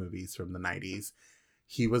like movies from the 90s.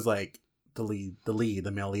 He was like the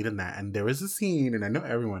male lead in that, and there was a scene, and I know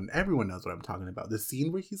everyone knows what I'm talking about. The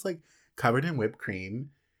scene where he's like covered in whipped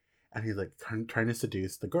cream, and he's like trying to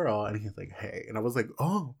seduce the girl, and he's like, hey, and I was like,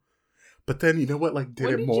 oh. But then you know what like did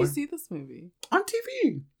when it did more? When did you see this movie? On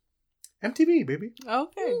TV. MTV, baby.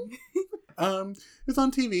 Okay. It's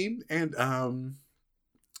on TV, and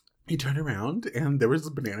he turned around and there was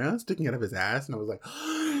a banana sticking out of his ass, and I was like,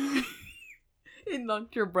 it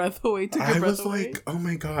knocked your breath away. I was like, oh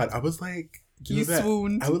my god. I was like, you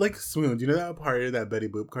swooned. I would like swooned. You know that part of that Betty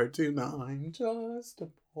Boop cartoon? I'm just a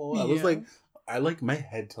boy. I was like, my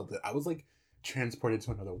head tilted. I was like transported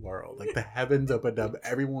to another world. Like the heavens opened up.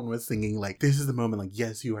 Everyone was singing like, this is the moment. Like,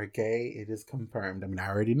 yes, you are gay. It is confirmed. I mean, I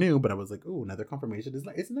already knew, but I was like, ooh, another confirmation.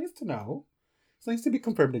 It's nice to know. It's nice to be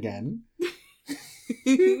confirmed again.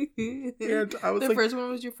 And I was the first one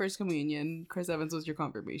was your first communion. Chris Evans was your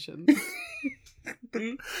confirmation.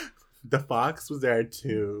 The fox was there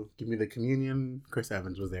to give me the communion. Chris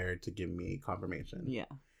Evans was there to give me confirmation. Yeah.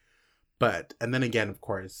 But, and then again, of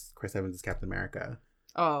course, Chris Evans is Captain America.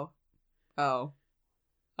 Oh. I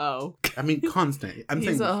mean, constant.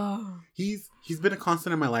 He's been a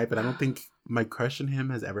constant in my life, and I don't think my crush on him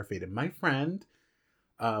has ever faded. My friend,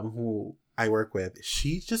 who I work with,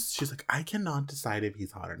 she's like, I cannot decide if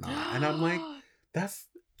he's hot or not. And I'm like,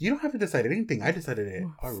 you don't have to decide anything. I decided it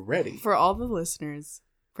already. For all the listeners,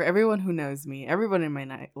 for everyone who knows me, everyone in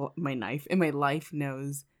my life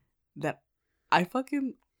knows that I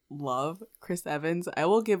fucking love Chris Evans. I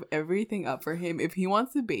will give everything up for him. If he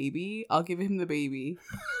wants a baby, I'll give him the baby.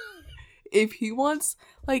 If he wants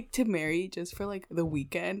like to marry just for like the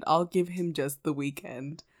weekend, I'll give him just the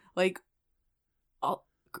weekend. Like,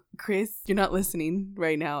 Chris, you're not listening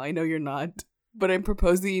right now. I know you're not, but I'm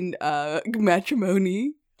proposing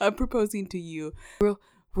matrimony. I'm proposing to you.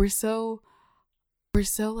 We're so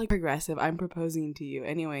like progressive. I'm proposing to you.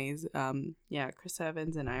 Anyways, yeah, Chris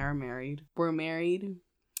Evans and I are married. We're married.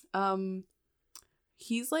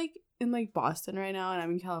 He's like in like Boston right now, and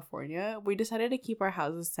I'm in California. We decided to keep our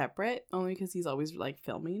houses separate only because he's always like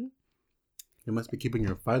filming. You must be keeping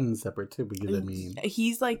your funds separate too, because I mean,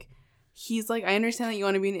 he's like, I understand that you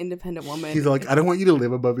want to be an independent woman. He's like, I don't want you to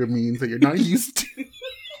live above your means that you're not used to.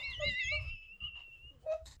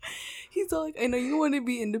 He's all like, I know you want to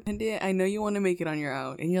be independent. I know you want to make it on your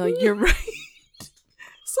own. And you're like, you're right.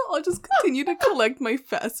 So I'll just continue to collect my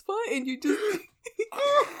FAFSA, and you just...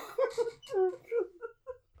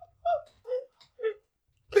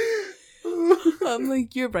 I'm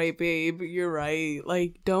like, you're right, babe. You're right.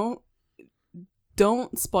 Like, don't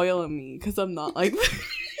spoil me, because I'm not like that.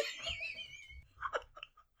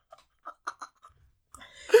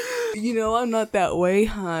 You know, I'm not that way,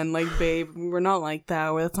 hon. Like, babe, we're not like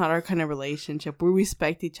that. That's not our kind of relationship. We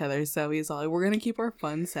respect each other. So he's all like, we're going to keep our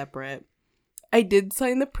fun separate. I did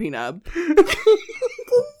sign the prenup.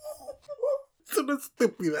 So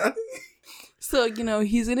stupid. So, you know,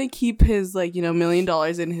 he's going to keep his, like, you know, $1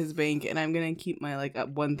 million in his bank. And I'm going to keep my, like, at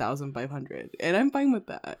 1,500. And I'm fine with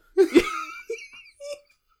that.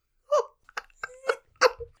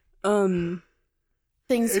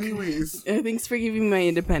 Thanks for giving me my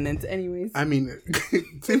independence. Anyways. I mean, I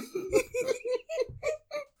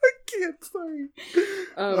can't, sorry.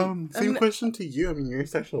 Same question to you. I mean, your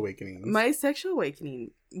sexual awakening. My sexual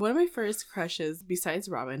awakening. One of my first crushes, besides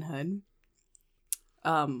Robin Hood,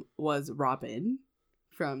 was Robin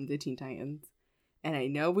from the Teen Titans. And I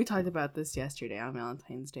know we talked about this yesterday on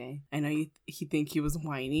Valentine's Day. I know you think he was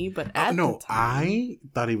whiny, but at the time... I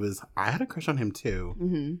thought he was... I had a crush on him too.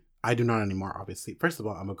 Mm-hmm. I do not anymore, obviously. First of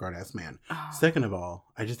all, I'm a grown-ass man. Second of all,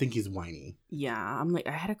 I just think he's whiny. Yeah, I'm like,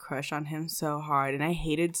 I had a crush on him so hard, and I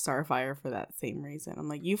hated Starfire for that same reason. I'm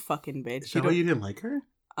like, you fucking bitch. Is that why you didn't like her?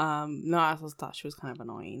 No, I also thought she was kind of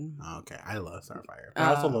annoying. Oh, okay, I love Starfire. But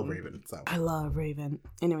I also love Raven, so. I love Raven.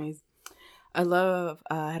 Anyways, I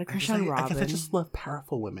had a crush on Robin. I guess I just love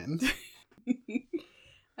powerful women.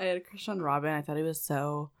 I had a crush on Robin. I thought he was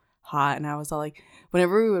so hot, and I was all like,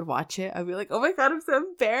 whenever we would watch it, I'd be like, oh my god, I'm so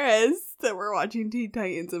embarrassed that we're watching Teen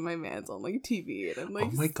Titans and my man's on like TV, and I'm like,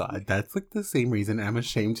 oh my god, that's like the same reason I'm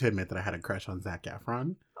ashamed to admit that I had a crush on Zac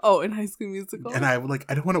Efron. Oh, in High School Musical. And I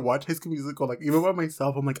don't want to watch High School Musical, like even by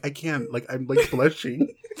myself. I'm like, I can't, like I'm like blushing.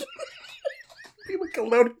 I'd be like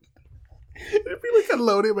alone. I'd be like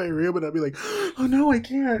alone in my room, and I'd be like, oh no, I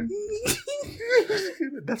can't.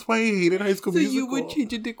 That's why I hated High School Musical. So you would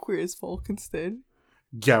change it to Queer as Folk instead?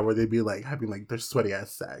 Yeah, where they'd be like having like their sweaty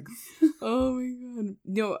ass sex. Oh my god.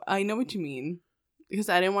 No, I know what you mean. Because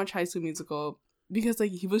I didn't watch High School Musical because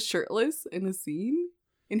like he was shirtless in a scene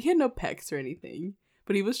and he had no pecs or anything.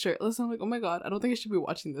 But he was shirtless. And I'm like, oh my god, I don't think I should be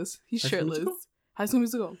watching this. He's shirtless. High School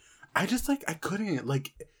Musical. I just like I couldn't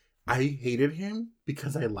like I hated him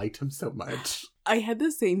because I liked him so much. I had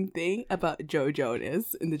the same thing about Joe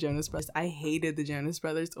Jonas in the Jonas Brothers. I hated the Jonas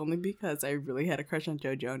Brothers only because I really had a crush on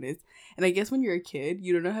Joe Jonas. And I guess when you're a kid,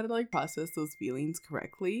 you don't know how to like process those feelings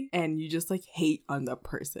correctly. And you just like hate on the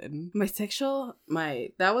person.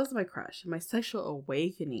 That was my crush. My sexual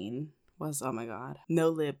awakening was, oh my god, No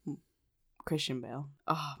Lip Christian Bale.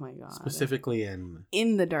 Oh my god. Specifically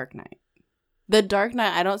in The Dark Knight. The Dark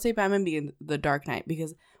Knight. I don't say Batman being The Dark Knight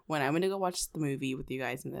because when I went to go watch the movie with you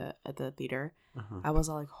guys at the theater, I was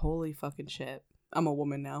all like, holy fucking shit. I'm a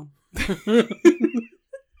woman now.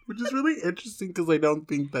 Which is really interesting because I don't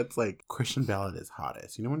think that's like Christian Bale at his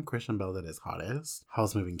hottest. You know when Christian Bale at his hottest?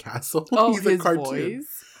 Howl's Moving Castle? Oh, he's his a cartoon.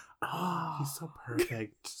 voice. Oh, he's so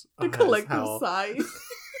perfect. The collective sigh.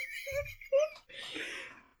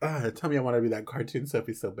 Tell me I want to be that cartoon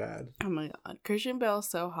Sophie so bad. Oh my god. Christian Bale's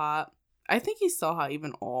so hot. I think he's so hot,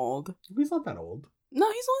 even old. He's not that old. No,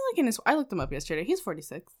 he's only like in his... I looked him up yesterday. He's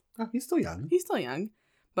 46. Oh, he's still young. He's still young.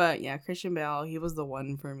 But yeah, Christian Bale, he was the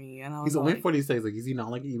one for me. And I was He's only 46. Like, is he not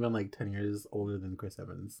like even like 10 years older than Chris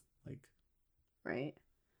Evans? Like, right?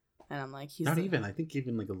 And I'm like, he's... Not even. I think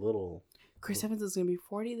even like a little... Chris Evans is going to be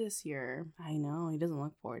 40 this year. I know. He doesn't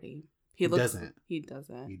look 40. He doesn't. He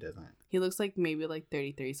doesn't. He doesn't. He looks like maybe like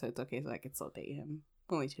 33, so it's okay. So I could still date him.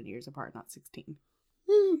 Only 10 years apart, not 16.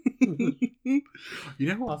 You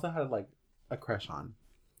know who also had like a crush on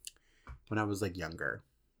when I was like younger?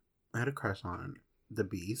 I had a crush on the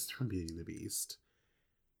Beast from Beauty and the Beast.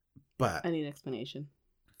 But I need an explanation.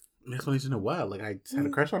 An explanation of what? Like I just had a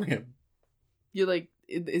crush on him. You're like,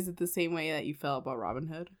 is it the same way that you felt about Robin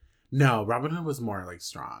Hood? No, Robin Hood was more like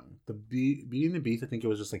strong. The Beauty and the Beast, I think it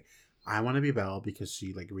was just like, I want to be Belle because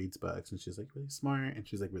she like reads books and she's like really smart and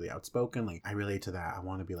she's like really outspoken. Like I relate to that. I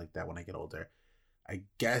want to be like that when I get older. I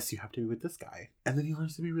guess you have to be with this guy. And then he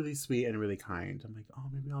learns to be really sweet and really kind. I'm like, oh,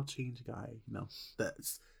 maybe I'll change guy. You know,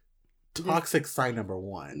 that's toxic sign number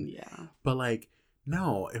one. Yeah. But like,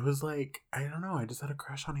 no, it was like, I don't know. I just had a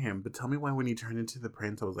crush on him. But tell me why when he turned into the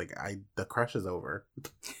prince, I was like, the crush is over.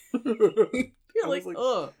 You're like,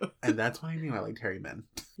 ugh. And that's when I knew I liked hairy men.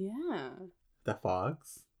 Yeah. The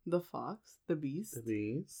fox. The fox. The beast. The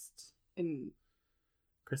beast. And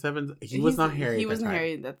Chris Evans, he was not hairy. He wasn't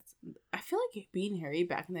hairy. I feel like being hairy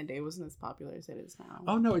back in the day wasn't as popular as it is now.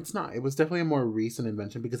 Oh no, it's not. It was definitely a more recent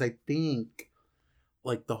invention because I think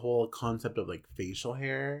like the whole concept of like facial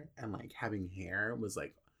hair and like having hair was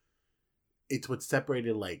like, it's what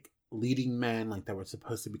separated like leading men like that were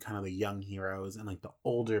supposed to be kind of the young heroes and like the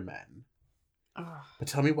older men. Ugh. But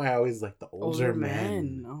tell me why I always like the older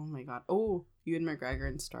men. Oh my god. Oh, Ewan McGregor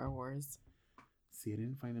in Star Wars. See, I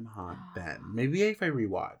didn't find him hot then. Maybe if I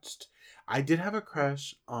rewatched. I did have a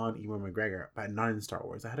crush on Ewan McGregor, but not in Star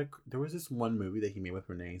Wars. There was this one movie that he made with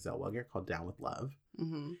Renee Zellweger called Down with Love.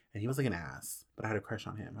 Mm-hmm. And he was like an ass, but I had a crush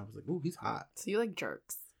on him. I was like, ooh, he's hot. So you like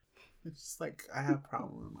jerks. It's just like, I have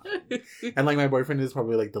problems. And like, my boyfriend is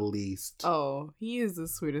probably like the least. Oh, he is the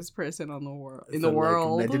sweetest person on the world. So,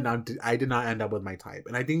 like, I did not end up with my type.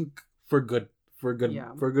 And I think for good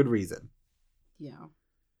reason. Yeah.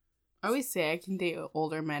 I always say I can date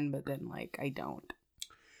older men, but then like I don't.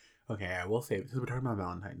 Okay, I will say, because we're talking about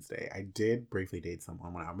Valentine's Day, I did briefly date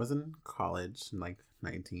someone when I was in college, in like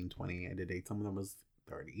 19, 20. I did date someone that was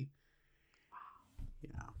 30. Wow.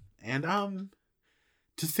 Yeah. And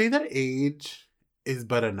to say that age is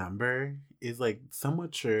but a number is like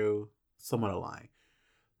somewhat true, somewhat a lie.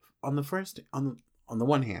 On the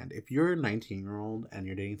one hand, if you're a 19-year-old and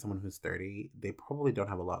you're dating someone who's 30, they probably don't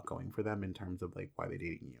have a lot going for them in terms of like why they're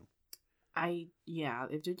dating you.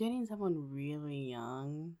 If you're dating someone really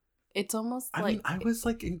young, it's almost I like... mean, I was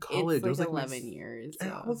like in college. It's like, it was like 11 years. So.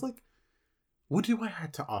 I was like, what do I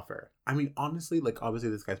have to offer? I mean, honestly, like obviously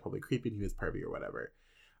this guy's probably creepy and he was pervy or whatever.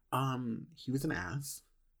 He was an ass.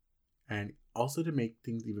 And also to make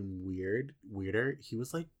things even weirder, he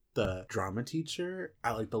was like the drama teacher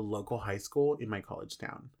at like the local high school in my college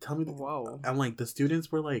town. Tell me Whoa. And like the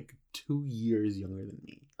students were like 2 years younger than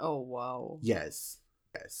me. Oh wow. Yes.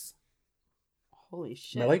 Holy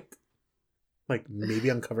shit. Am I like maybe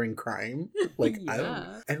uncovering crime? Like yeah. I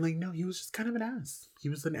don't. And like no, he was just kind of an ass. He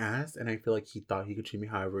was an ass, and I feel like he thought he could treat me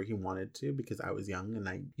however he wanted to because I was young,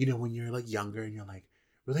 and when you're like younger and you're like,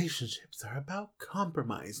 relationships are about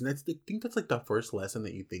compromise, and I think that's like the first lesson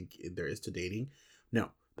that you think there is to dating. No,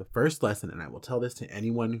 the first lesson, and I will tell this to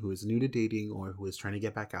anyone who is new to dating or who is trying to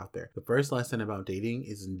get back out there. The first lesson about dating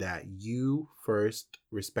is that you first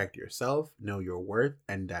respect yourself, know your worth,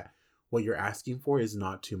 and that what you're asking for is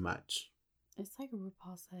not too much. It's like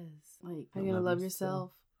RuPaul says, like, how you gonna love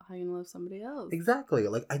yourself? How you gonna love somebody else? Exactly.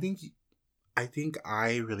 Like I think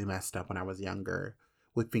I really messed up when I was younger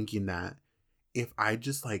with thinking that if I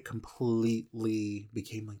just like completely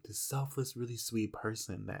became like this selfless, really sweet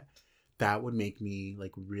person, that would make me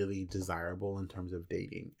like really desirable in terms of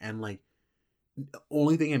dating. And like the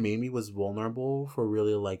only thing it made me was vulnerable for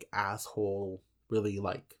really like asshole, really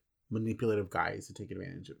like manipulative guys to take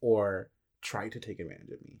advantage of or try to take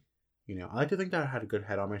advantage of me. I like to think that I had a good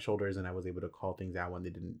head on my shoulders and I was able to call things out when they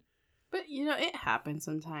didn't. But it happens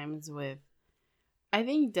sometimes with, I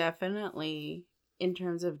think definitely in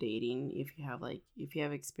terms of dating, if you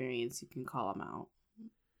have experience, you can call them out.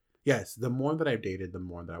 Yes, the more that I've dated, the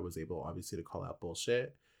more that I was able, obviously, to call out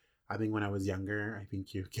bullshit. I think when I was younger, I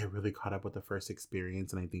think you get really caught up with the first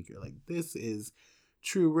experience, and I think you're like, this is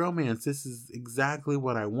true romance. This is exactly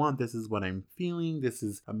what I want. This is what I'm feeling. This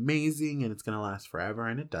is amazing, and it's gonna last forever,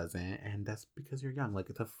 and it doesn't. And that's because you're young. Like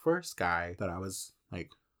the first guy that I was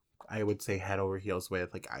like, I would say head over heels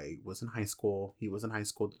with, like I was in high school. He was in high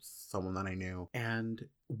school, someone that I knew. And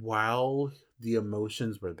while the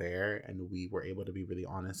emotions were there and we were able to be really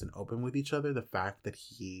honest and open with each other, the fact that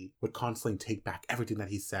he would constantly take back everything that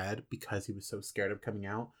he said because he was so scared of coming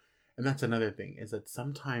out. And that's another thing, is that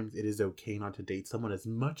sometimes it is okay not to date someone as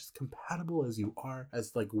much as compatible as you are,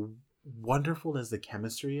 as like wonderful as the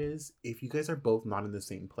chemistry is. If you guys are both not in the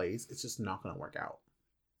same place, it's just not going to work out.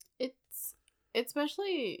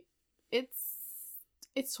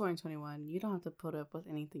 It's 2021. You don't have to put up with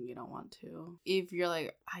anything you don't want to. If you're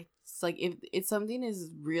like, if something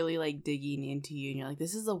is really like digging into you and you're like,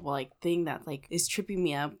 this is a like thing that like is tripping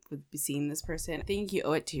me up with seeing this person, I think you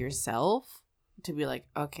owe it to yourself to be like,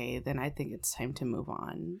 okay, then I think it's time to move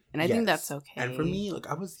on. And I think that's okay. And for me, like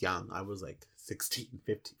I was young. I was like 15,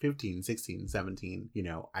 16, 17.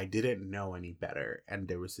 I didn't know any better. And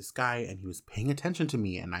there was this guy and he was paying attention to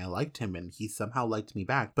me and I liked him and he somehow liked me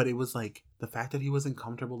back. But it was like the fact that he wasn't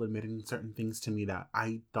comfortable admitting certain things to me that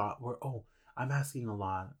I thought were, I'm asking a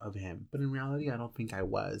lot of him. But in reality, I don't think I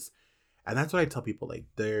was. And that's what I tell people. Like,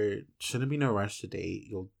 there shouldn't be no rush to date.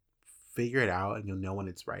 You'll figure it out and you'll know when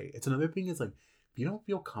it's right. It's another thing is like, if you don't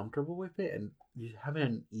feel comfortable with it and you have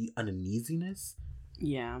an uneasiness,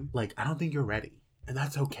 yeah, like I don't think you're ready, and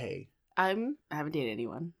that's okay. I haven't dated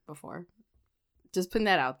anyone before. Just putting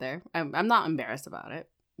that out there. I'm not embarrassed about it.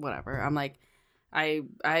 Whatever. I'm like, I've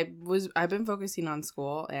been focusing on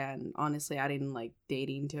school, and honestly, I didn't like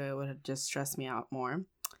dating to it would have just stressed me out more.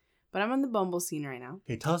 But I'm on the Bumble scene right now.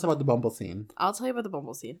 Okay, tell us about the Bumble scene. I'll tell you about the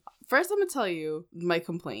Bumble scene. First, I'm going to tell you my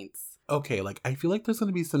complaints. Okay, like, I feel like there's going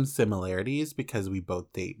to be some similarities because we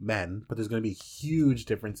both date men, but there's going to be huge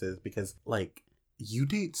differences because, like, you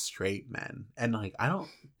date straight men. And like, I don't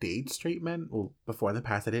date straight men. Well, before in the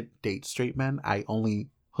past, I didn't date straight men. I only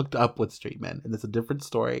hooked up with straight men. And it's a different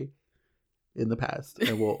story in the past.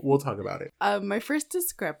 And we'll talk about it. My first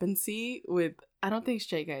discrepancy with, I don't think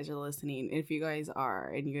straight guys are listening. If you guys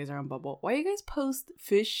are and you guys are on Bubble, why you guys post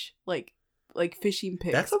fish like fishing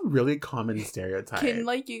pics? That's a really common stereotype. Can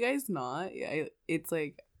like you guys not? It's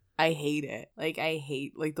like I hate it. Like I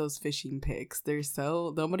hate like those fishing pics. They're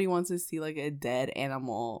so, nobody wants to see like a dead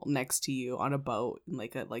animal next to you on a boat in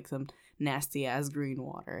like some nasty ass green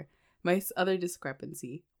water. My other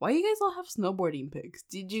discrepancy, why you guys all have snowboarding pics?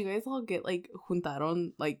 Did you guys all get like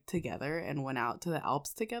juntaron like together and went out to the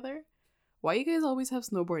Alps together? Why you guys always have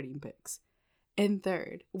snowboarding pics? And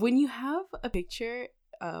third, when you have a picture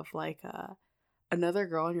of like another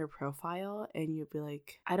girl on your profile and you'll be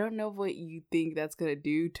like, I don't know what you think that's gonna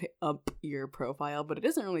do to up your profile, but it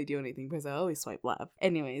doesn't really do anything because I always swipe left.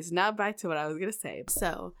 Anyways, now back to what I was gonna say.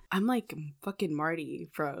 So I'm like fucking Marty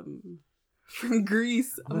from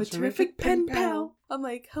Greece. I'm a terrific pen pal. I'm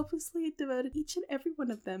like hopelessly devoted to each and every one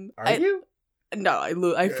of them. Are you? No,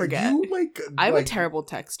 I forget. You I'm a terrible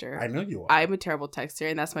texter. I know you are. I'm a terrible texter,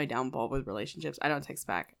 and that's my downfall with relationships. I don't text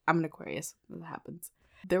back. I'm an Aquarius. That happens.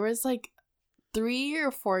 There was like 3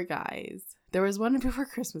 or 4 guys. There was one before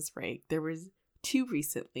Christmas break. There was 2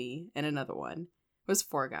 recently, and another one. It was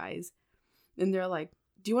 4 guys. And they're like,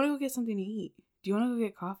 do you want to go get something to eat? Do you want to go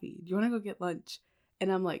get coffee? Do you want to go get lunch? And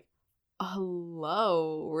I'm like,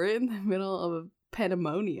 hello, we're in the middle of a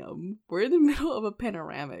pandemonium. We're in the middle of a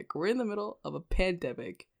panoramic. We're in the middle of a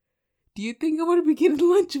pandemic. Do you think I want to be getting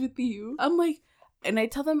lunch with you? I'm like, and I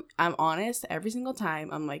tell them, I'm honest every single time.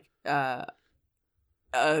 I'm like,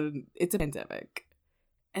 it's a pandemic.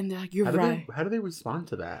 And they're like, you're right. How do they respond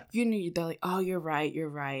to that? They're like, oh, you're right.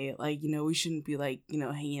 Like, we shouldn't be like,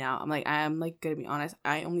 hanging out. I'm like, gonna be honest.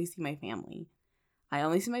 I only see my family.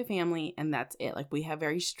 And that's it. Like, we have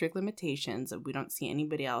very strict limitations. We don't see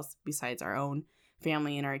anybody else besides our own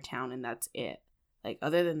family in our town, and that's it. Like,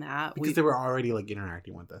 other than that, because they were already like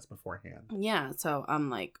interacting with us beforehand. Yeah, so I'm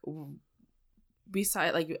like,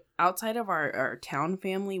 outside of our town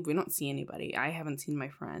family, we don't see anybody. I haven't seen my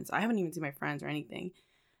friends. I haven't even seen my friends or anything.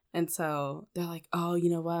 And so they're like, oh,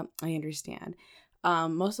 you know what? I understand.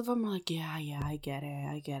 Most of them are like, yeah, I get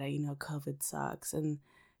it. COVID sucks. And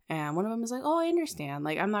one of them is like, oh, I understand.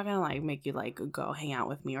 Like, I'm not going to like make you like go hang out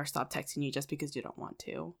with me or stop texting you just because you don't want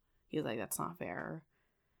to. He's like, that's not fair.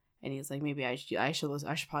 And he's like, maybe I should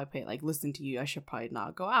probably listen to you. I should probably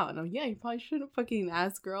not go out. And I'm like, yeah, you probably shouldn't fucking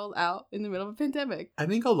ask girls out in the middle of a pandemic. I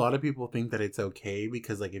think a lot of people think that it's okay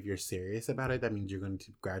because like if you're serious about it, that means you're going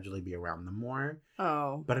to gradually be around them more.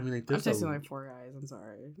 Oh. But I mean, like, I'm texting like 4 guys. I'm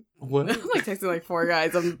sorry. What? I'm like texting like 4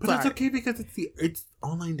 guys. I'm but sorry. It's okay because it's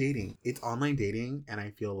online dating. It's online dating, and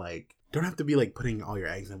I feel like don't have to be like putting all your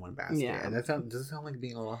eggs in one basket. Yeah. And does it sound like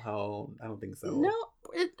being a little hoe? I don't think so. No,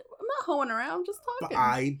 I'm not hoeing around, just talking. But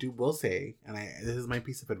I will say, and this is my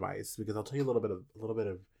piece of advice because I'll tell you a little bit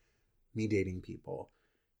of me dating people.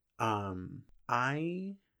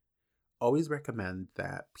 I always recommend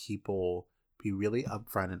that people be really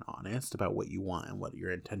upfront and honest about what you want and what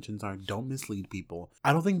your intentions are. Don't mislead people.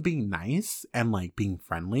 I don't think being nice and like being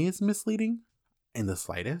friendly is misleading in the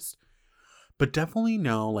slightest. But definitely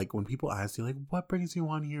know, like, when people ask you, like, what brings you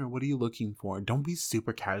on here? What are you looking for? Don't be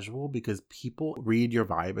super casual because people read your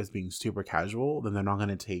vibe as being super casual. Then they're not going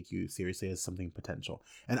to take you seriously as something potential.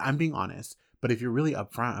 And I'm being honest. But if you're really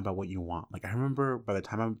upfront about what you want, like I remember by the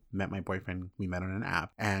time I met my boyfriend, we met on an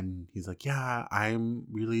app and he's like, yeah, I'm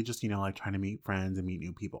really just, like trying to meet friends and meet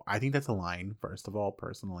new people. I think that's a line, first of all,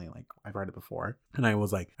 personally, like I've read it before. And I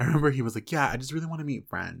remember he was like, yeah, I just really want to meet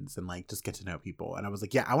friends and like just get to know people. And I was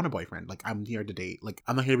like, yeah, I want a boyfriend. Like I'm here to date. Like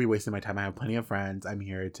I'm not here to be wasting my time. I have plenty of friends. I'm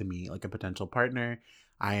here to meet like a potential partner.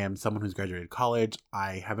 I am someone who's graduated college.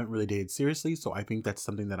 I haven't really dated seriously, so I think that's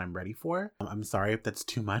something that I'm ready for. I'm sorry if that's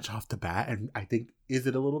too much off the bat, and I think, is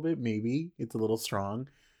it a little bit? Maybe. It's a little strong.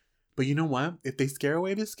 But you know what? If they scare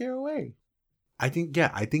away, they scare away. I think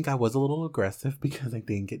I was a little aggressive because I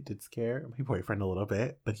think it did scare my boyfriend a little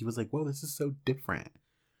bit, but he was like, whoa, this is so different.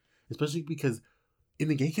 Especially because in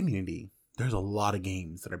the gay community, there's a lot of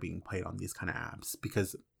games that are being played on these kind of apps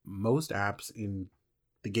because most apps in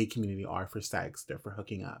the gay community are for sex. They're for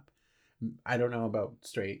hooking up. I don't know about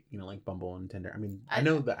straight, like Bumble and Tinder. I mean, I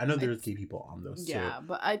know there's gay people on those too. Yeah,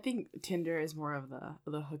 but I think Tinder is more of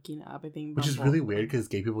the hooking up. I think Bumble, which is really weird because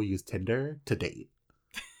gay people use Tinder to date.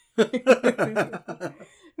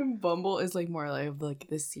 Bumble is like more like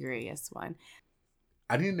the serious one.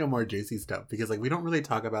 I need to know more juicy stuff because like we don't really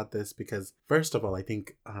talk about this because first of all, I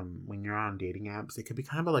think when you're on dating apps, it could be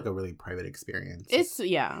kind of like a really private experience. It's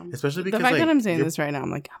especially because the fact like, that I'm saying this right now,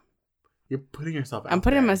 I'm like, you're putting yourself out I'm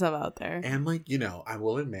putting there. myself out there. And like, you know, I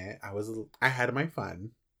will admit I had my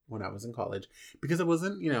fun when I was in college because it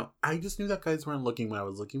wasn't, you know, I just knew that guys weren't looking when I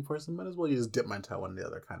was looking for some, might as well you just dip my toe in the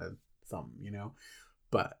other kind of something, you know.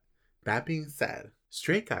 But that being said,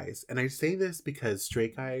 straight guys, and I say this because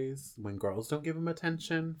straight guys, when girls don't give them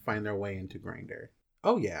attention, find their way into Grindr.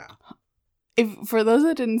 Oh yeah. If for those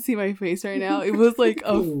that didn't see my face right now, it was like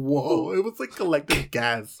a whoa, it was like collective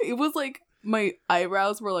gas. It was like my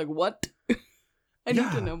eyebrows were like, what? I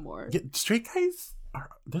need to know more. Yeah, straight guys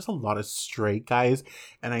there's a lot of straight guys,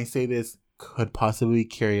 and I say this could possibly be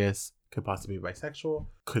curious, could possibly be bisexual,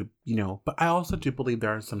 could, you know, but I also do believe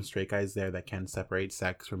there are some straight guys there that can separate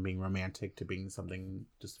sex from being romantic to being something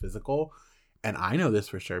just physical. And I know this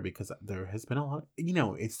for sure because there has been a lot, you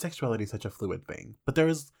know, sexuality is such a fluid thing, but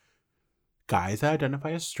there's guys that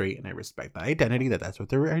identify as straight, and I respect that identity, that's what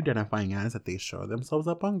they're identifying as, that they show themselves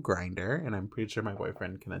up on Grindr, and I'm pretty sure my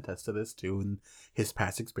boyfriend can attest to this too, and his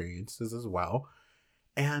past experiences as well.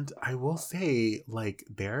 And I will say, like,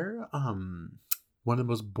 they're one of the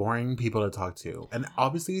most boring people to talk to. And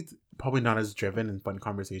obviously, it's probably not as driven and fun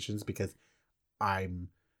conversations because I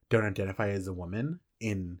don't identify as a woman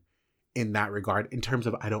in that regard. In terms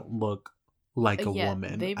of I don't look like a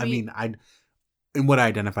woman. I mean, in what I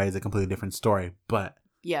identify as a completely different story. But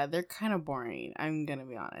yeah, they're kind of boring. I'm gonna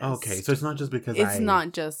be honest. Okay, so it's not just because it's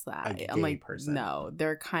not just that. I'm like, person. No,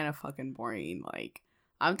 they're kind of fucking boring. Like,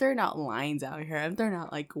 I'm throwing out lines out here. I'm throwing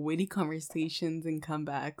out like witty conversations and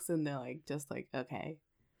comebacks, and they're like just like okay,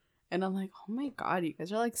 and I'm like, oh my god, you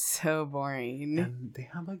guys are like so boring. And they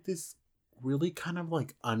have like this really kind of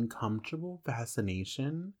like uncomfortable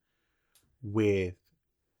fascination with,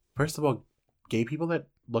 first of all, gay people that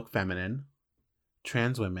look feminine,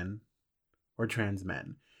 trans women, or trans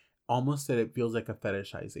men. Almost that it feels like a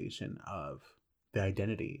fetishization of the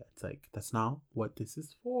identity. It's like, that's not what this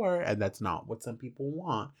is for, and that's not what some people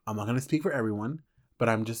want. I'm not going to speak for everyone, but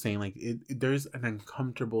I'm just saying, like, there's an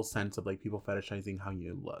uncomfortable sense of, like, people fetishizing how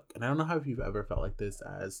you look. And I don't know if you've ever felt like this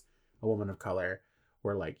as a woman of color,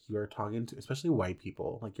 where, like, you're talking to, especially white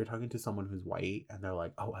people, like, you're talking to someone who's white, and they're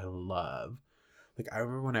like, oh, I love. Like, I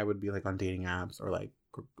remember when I would be, like, on dating apps, or, like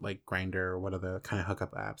Grindr, or one of the kind of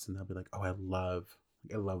hookup apps, and they'll be like, oh, I love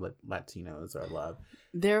Latinos, or I love.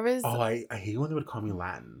 There was. Oh, I hate when they would call me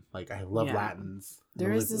Latin. Like, I love Latins. There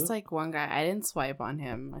was this like one guy. I didn't swipe on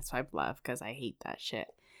him. I swiped left because I hate that shit.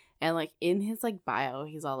 And like in his like bio,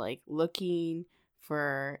 he's all like looking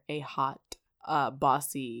for a hot,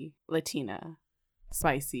 bossy Latina,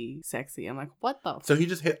 spicy, sexy. I'm like, what the? So he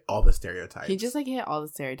just hit all the stereotypes. He just like hit all the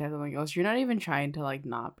stereotypes. I'm like, oh, so you're not even trying to like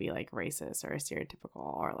not be like racist or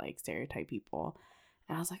stereotypical or like stereotype people.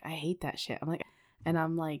 And I was like, I hate that shit. I'm like, no.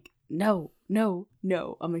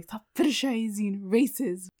 I'm like, stop fetishizing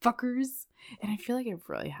races, fuckers. And I feel like it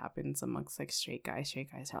really happens amongst like straight guys.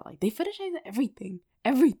 Straight guys are like, they fetishize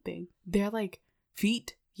everything. They're like,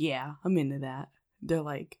 feet, yeah, I'm into that. They're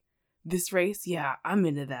like, this race, yeah, I'm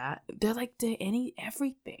into that. They're like,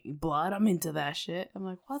 everything. Blood, I'm into that shit. I'm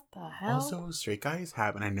like, what the hell? Also, straight guys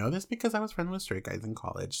have, and I know this because I was friends with straight guys in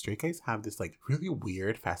college, straight guys have this like really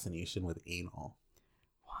weird fascination with anal.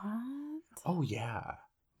 What? Oh yeah.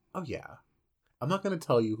 I'm not gonna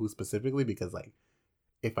tell you who specifically because like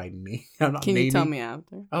if I name, I'm not Can naming. You tell me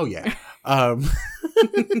after? Oh yeah.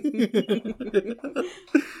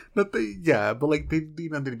 But like they'd be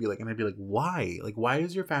like, and I'd be like, why? Like, why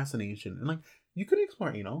is your fascination? And like, you could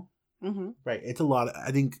explore anal, right? It's a lot.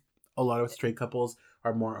 I think a lot of straight couples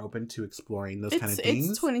are more open to exploring those kind of things.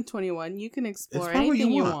 It's 2021. You can explore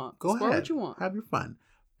anything you want. Go explore ahead. What you want. Have your fun.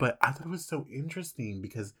 But I thought it was so interesting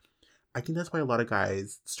because I think that's why a lot of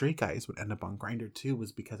guys, straight guys, would end up on Grindr too,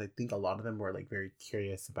 was because I think a lot of them were like very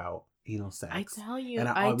curious about anal sex. I tell you. And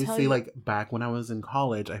obviously, like back when I was in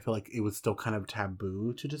college, I feel like it was still kind of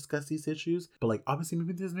taboo to discuss these issues. But like, obviously,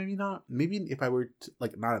 maybe not. Maybe if I were to,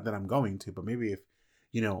 like, not that I'm going to, but maybe if,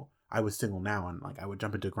 you know, I was single now and like I would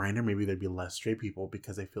jump into Grindr, maybe there'd be less straight people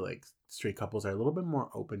because I feel like straight couples are a little bit more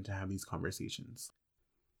open to have these conversations.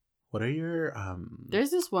 What are your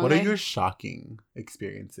There's this one. What are your shocking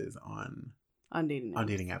experiences on dating apps? On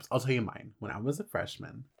dating apps? I'll tell you mine. When I was a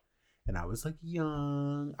freshman and I was like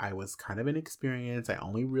young, I was kind of inexperienced. I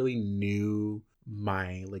only really knew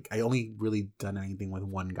I only really done anything with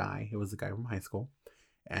one guy. It was a guy from high school.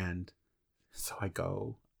 And so I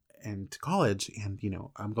go into college and, you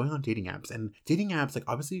know, I'm going on dating apps. And dating apps, like,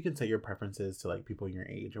 obviously you can set your preferences to like people your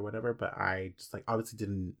age or whatever, but I just like obviously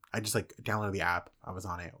didn't. I just like downloaded the app. I was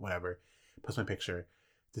on it, whatever. Post my picture.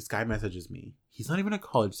 This guy messages me. He's not even a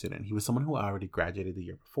college student. He was someone who already graduated the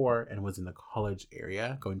year before and was in the college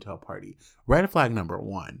area going to a party. Red flag number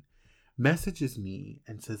 1. Messages me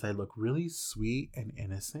and says I look really sweet and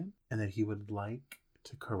innocent and that he would like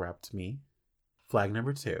to corrupt me. Flag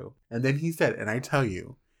number 2. And then he said, and I tell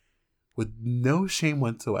you, with no shame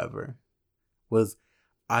whatsoever, was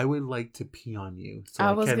I would like to pee on you so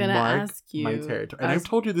I can mark my territory. And I've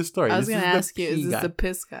told you this story. I was going to ask you, is this the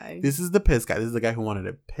piss guy? This is the piss guy. This is the guy who wanted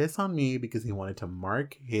to piss on me because he wanted to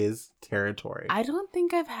mark his territory. I don't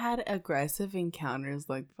think I've had aggressive encounters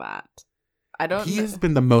like that. He has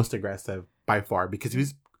been the most aggressive by far because he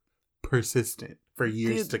was persistent for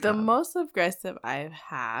years to come. The most aggressive I've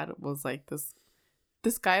had was like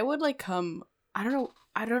this guy would like come, I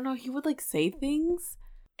don't know, he would like say things.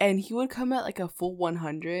 And he would come at like a full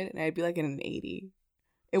 100 and I'd be like in an 80.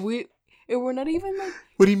 And we're not even like...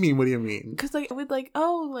 What do you mean? Because like, I would like,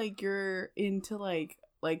 oh, like you're into like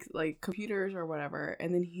computers or whatever.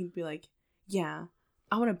 And then he'd be like, yeah,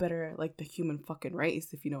 I want to better like the human fucking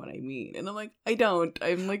race, if you know what I mean. And I'm like, I don't.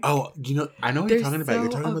 I'm like... Oh, I know what you're talking about. You're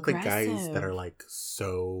talking about the guys that are like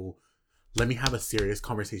so... Let me have a serious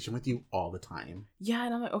conversation with you all the time. Yeah,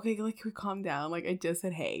 and I'm like, okay, like, calm down. Like, I just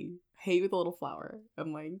said, hey with a little flower.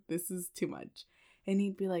 I'm like, this is too much. And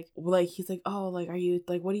he'd be like, he's like, oh, like, are you,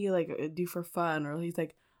 like, what do you, like, do for fun? Or he's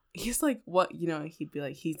like, what, he'd be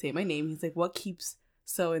like, he'd say my name. He's like, what keeps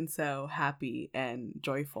so-and-so happy and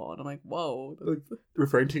joyful? And I'm like, whoa. Like,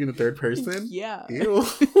 referring to you in the third person? Yeah. Ew.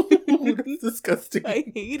 That's disgusting. I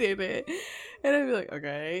hated it. And I'd be like,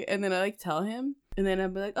 okay. And then I, like, tell him. And then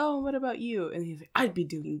I'd be like, oh, what about you? And he's like, I'd be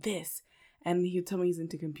doing this. And he would tell me he's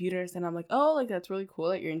into computers. And I'm like, oh, like, that's really cool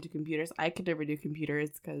that you're into computers. I could never do computers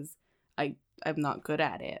because I'm not good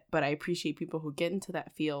at it. But I appreciate people who get into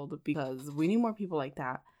that field because we need more people like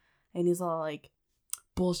that. And he's all like,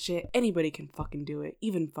 bullshit. Anybody can fucking do it.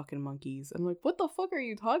 Even fucking monkeys. I'm like, what the fuck are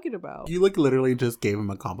you talking about? You, like, literally just gave him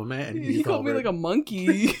a compliment. And he called me, like, a monkey.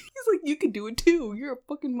 He's like, you can do it, too. You're a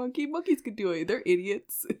fucking monkey. Monkeys can do it. They're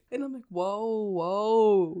idiots. And I'm like,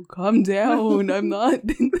 whoa. Calm down.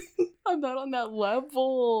 I'm not on that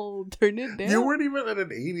level. Turn it down. You weren't even at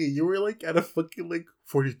an 80. You were like at a fucking like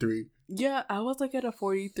 43. Yeah, I was like at a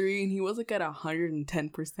 43 and he was like at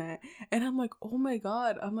 110%. And I'm like, oh my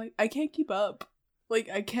God. I'm like, I can't keep up. Like,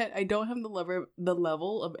 I don't have the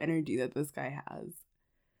level of energy that this guy has.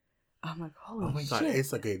 I'm like, holy shit. Oh my God.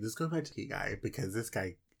 It's okay. This goes back to the guy because this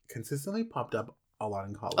guy consistently popped up a lot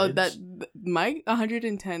in college. Oh, my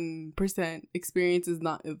 110% experience is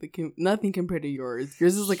nothing compared to yours.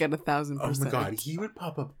 Yours is like at 1,000%. Oh my God, he would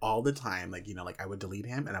pop up all the time. Like, like I would delete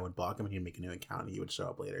him and I would block him and he'd make a new account and he would show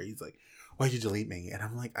up later. He's like, why'd you delete me? And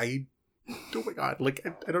I'm like, oh my God, like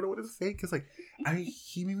I don't know what to say because like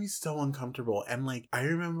he made me so uncomfortable. And like I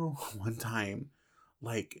remember one time,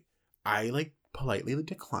 like I like politely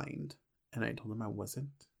declined and I told him I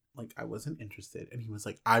wasn't interested. And he was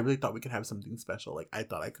like, I really thought we could have something special. Like, I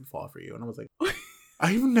thought I could fall for you. And I was like,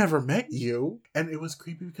 I've never met you. And it was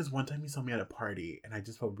creepy because one time he saw me at a party and I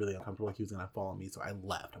just felt really uncomfortable like he was going to follow me. So I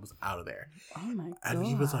left. I was out of there. Oh my God. And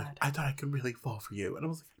he was like, I thought I could really fall for you. And I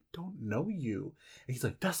was like, I don't know you. And he's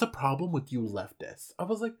like, that's the problem with you leftists. I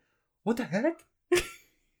was like, what the heck?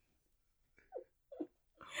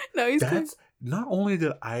 No, he's not only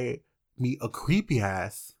did I meet a creepy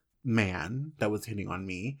ass man that was hitting on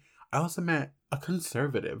me, I also met a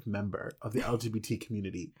conservative member of the LGBT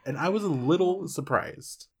community, and I was a little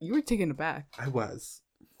surprised. You were taken aback. I was.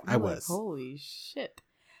 Like, holy shit.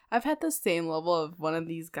 I've had the same level of one of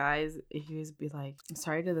these guys. He was be like,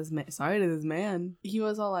 sorry to this man. He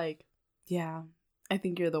was all like, yeah, I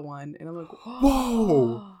think you're the one. And I'm like,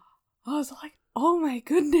 whoa. I was like, oh my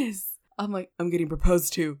goodness. I'm like, I'm getting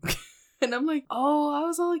proposed to. And I'm like, oh, I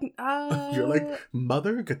was all like, You're like,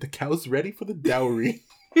 mother, get the cows ready for the dowry.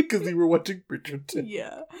 Because we were watching Bridgerton.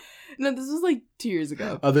 Yeah. No, this was like 2 years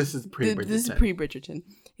ago. Oh, this is pre-Bridgerton. This is pre-Bridgerton.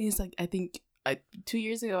 He's like, I think 2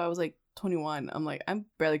 years ago I was like 21. I'm like, I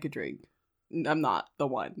barely could drink. I'm not the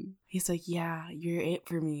one. He's like, yeah, you're it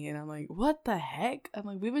for me. And I'm like, what the heck? I'm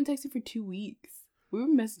like, we've been texting for 2 weeks. We were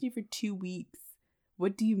messaging for 2 weeks.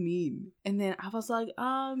 What do you mean? And then I was like,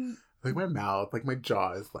 like my mouth, like my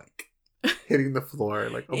jaw is like hitting the floor,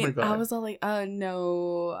 like, oh my God. I was all like,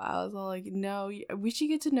 no. I was all like, no, we should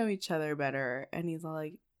get to know each other better. And he's all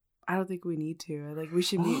like, I don't think we need to. Like, we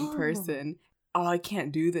should meet in person. Oh, I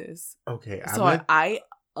can't do this. Okay. So I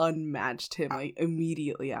unmatched him like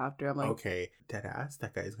immediately after. I'm like, okay, deadass,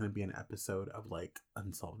 that guy is going to be an episode of like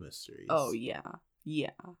Unsolved Mysteries. Oh, yeah.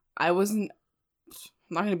 Yeah. I'm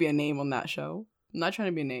not going to be a name on that show. I'm not trying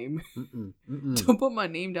to be a name. Mm-mm. Don't put my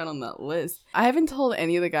name down on that list. I haven't told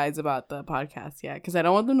any of the guys about the podcast yet because I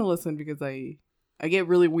don't want them to listen because I get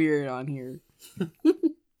really weird on here.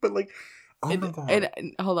 But like, oh my God.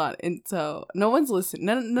 And hold on. And so no one's listening.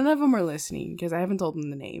 None of them are listening because I haven't told them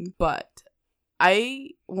the name. But I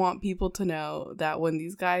want people to know that when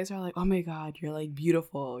these guys are like, oh my God, you're like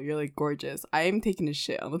beautiful, you're like gorgeous, I am taking a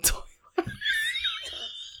shit on the toilet.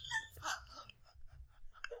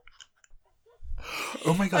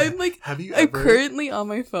 Oh my God. I'm like, have you I'm ever... currently on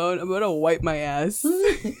my phone. I'm gonna wipe my ass.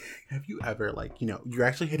 Have you ever, like, you're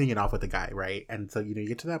actually hitting it off with a guy, right? And so, you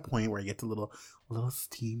get to that point where it gets a little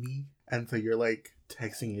steamy. And so you're like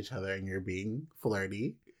texting each other and you're being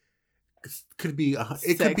flirty. Could be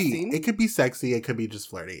it could be sexy, it could be just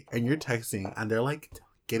flirty, and you're texting and they're like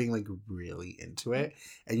getting like really into it,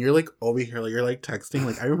 and you're like over here, like you're like texting.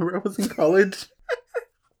 Like I remember I was in college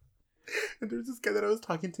and there's this guy that I was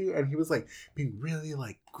talking to, and he was like being really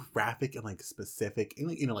like graphic and like specific, and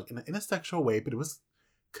like in a sexual way, but it was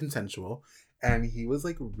consensual, and he was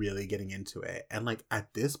like really getting into it. And like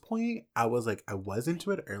at this point I was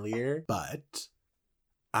into it earlier, but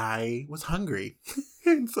I was hungry.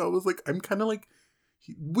 And so I was like, I'm kind of like,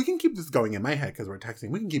 we can keep this going in my head because we're texting.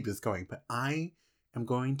 We can keep this going. But I am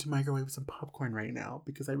going to microwave some popcorn right now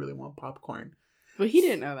because I really want popcorn. But he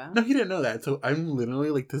didn't know that. No, he didn't know that. So I'm literally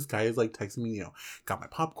like, this guy is like texting me, got my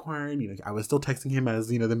popcorn. I was still texting him as,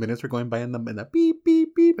 the minutes were going by in the beep,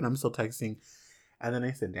 beep, beep. And I'm still texting. And then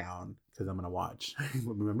I sit down because I'm going to watch.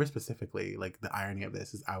 Remember specifically, like the irony of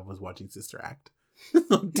this is I was watching Sister Act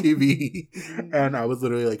on TV, and I was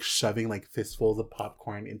literally like shoving like fistfuls of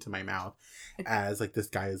popcorn into my mouth as like this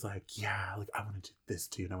guy is like, yeah, like I want to do this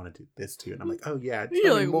too, and I want to do this too, and I'm like, oh yeah,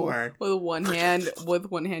 tell me more. With one hand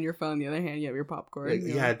your phone, the other hand you have your popcorn. Like,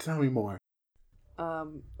 yeah, tell me more.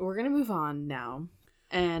 We're gonna move on now,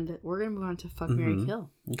 and we're gonna move on to Fuck, Marry,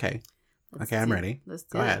 Kill. Okay, I'm ready. Let's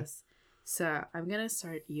do this. So I'm gonna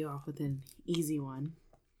start you off with an easy one,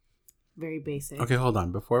 very basic. Okay, hold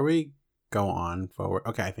on before we go on forward.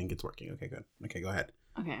 Okay, I think it's working. Okay, good. Okay, go ahead.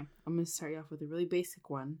 Okay, I'm going to start you off with a really basic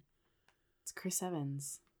one. It's Chris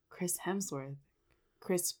Evans, Chris Hemsworth,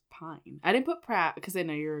 Chris Pine. I didn't put Pratt because I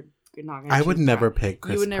know you're not going to I would never pick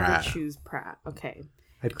Chris Pratt. You would never choose Pratt. Okay.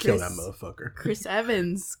 I'd kill that motherfucker. Chris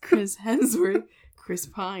Evans, Chris Hemsworth, Chris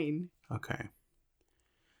Pine. Okay.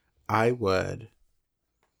 I would...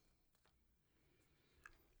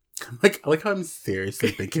 I like how I'm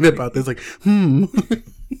seriously thinking about this. Like,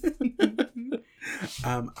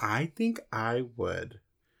 I think I would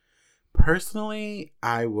personally.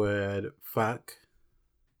 I would fuck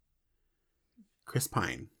Chris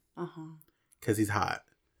Pine. Because he's hot.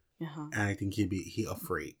 And I think he a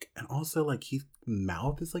freak. And also like his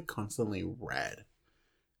mouth is like constantly red,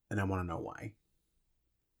 and I want to know why.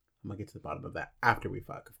 I'm gonna get to the bottom of that after we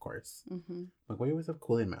fuck, of course. Like, why do you always have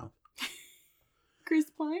Kool-Aid mouth?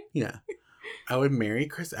 Chris Pine? Yeah. I would marry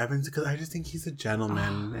Chris Evans because I just think he's a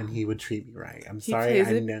gentleman and he would treat me right. I'm sorry.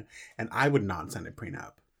 I know. And I would not send a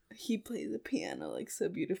prenup. He plays the piano like so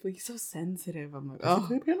beautifully. He's so sensitive. I'm like, Does he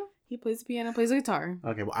play the piano? He plays the piano, plays the guitar.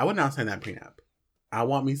 Okay, well, I would not sign that prenup. I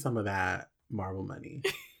want me some of that Marvel money.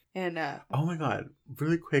 And oh my God,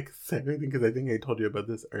 really quick second thing, because I think I told you about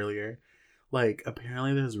this earlier. Like,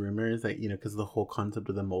 apparently there's rumors that, because of the whole concept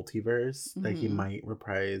of the multiverse, that he might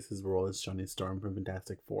reprise his role as Johnny Storm from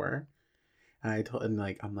Fantastic Four. And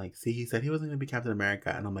I'm like, see, he said he wasn't going to be Captain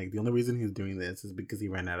America. And I'm like, the only reason he's doing this is because he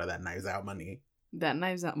ran out of that Knives Out money. That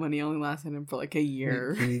Knives Out money only lasted him for like a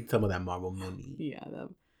year. He needs some of that Marvel money. Yeah,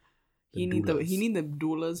 he need the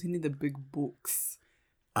doulas. He need the big books.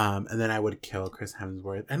 And then I would kill Chris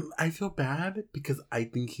Hemsworth. And I feel bad because I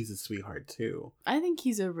think he's a sweetheart too. I think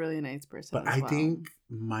he's a really nice person. But I think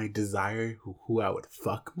my desire, who I would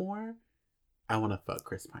fuck more, I want to fuck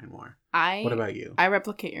Chris Pine more. What about you? I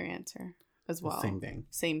replicate your answer as well.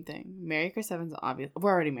 Same thing. Marry Chris Evans, obviously.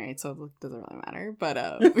 We're already married, so it doesn't really matter. But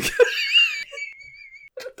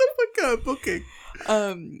Shut the fuck up. Okay.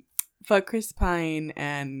 Fuck Chris Pine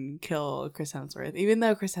and kill Chris Hemsworth. Even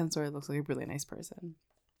though Chris Hemsworth looks like a really nice person.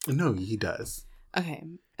 No, he does. Okay.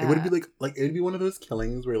 It would be like it'd be one of those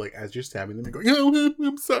killings where like as you're stabbing them, you're going, "Oh,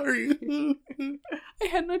 I'm sorry. I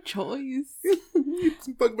had no choice." It's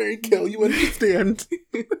fuck, marry, kill. You understand?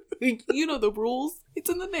 You know the rules. It's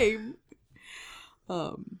in the name.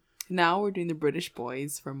 Now we're doing the British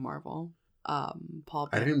boys from Marvel. Paul.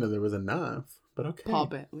 I didn't know there was enough, but okay. Paul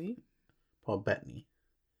Bettany.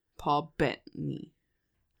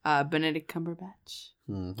 Benedict Cumberbatch.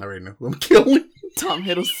 I already know who I'm killing. Tom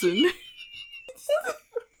Hiddleston.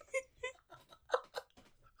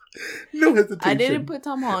 No hesitation. I didn't put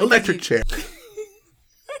Tom Holland. Electric chair.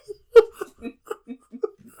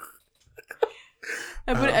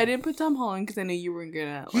 I didn't put Tom Holland because I knew you weren't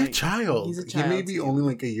gonna. He's a child. He's a child. He may be too. only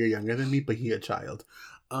like a year younger than me, but he a child.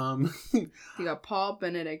 You got Paul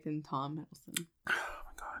Benedict and Tom Hiddleston. Oh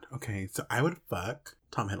my god. Okay, so I would fuck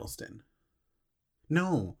Tom Hiddleston.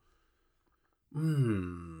 No.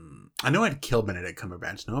 I know I'd kill Benedict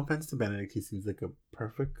Cumberbatch. No offense to Benedict, he seems like a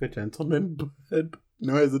perfect good gentleman, but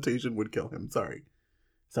no hesitation would kill him. Sorry,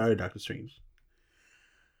 Doctor Strange.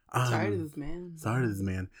 Sorry to this man. Sorry to this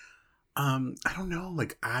man. I don't know.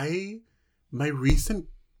 Like my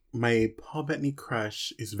Paul Bettany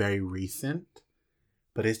crush is very recent,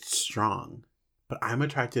 but it's strong. But I'm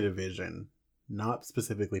attracted to Vision, not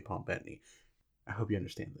specifically Paul Bettany. I hope you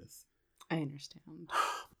understand this. I understand.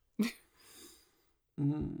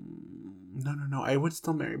 No. I would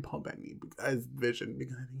still marry Paul Bettany as Vision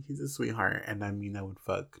because I think he's a sweetheart, and I mean I would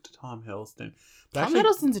fuck Tom Hiddleston. But Tom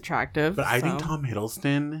Hiddleston's attractive, but I think Tom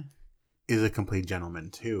Hiddleston is a complete gentleman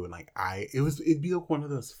too. Like it'd be like one of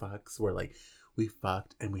those fucks where like we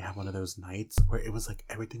fucked and we had one of those nights where it was like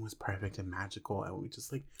everything was perfect and magical, and we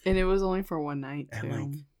just like, and it was only for one night too.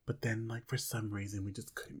 And like, but then like for some reason we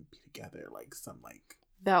just couldn't be together. Like some like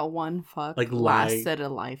that one fuck like lasted a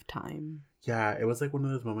lifetime. Yeah, it was like one of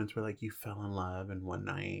those moments where like you fell in love in one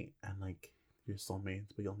night and like you're soulmates,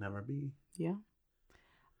 but you'll never be. Yeah,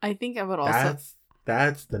 I think I would also.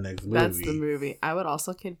 That's the next movie. That's the movie. I would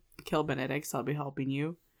also kill Benedict, so I'll be helping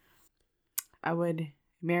you. I would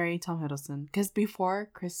marry Tom Hiddleston because before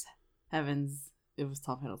Chris Evans, it was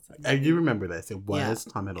Tom Hiddleston. I do remember this. It was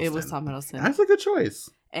Tom Hiddleston. It was Tom Hiddleston. That's a good choice.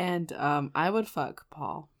 And I would fuck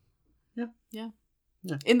Paul. Yeah.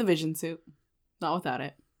 In the Vision suit, not without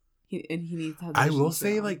it. He needs to have the I Vision will suit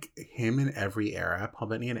say, on. like, him in every era, Paul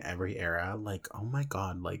Bettany in every era, like, oh my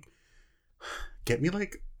god, like, get me,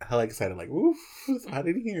 like, hella excited, like, oof, it's hot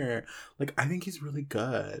in here. Like, I think he's really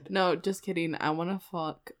good. No, just kidding. I want to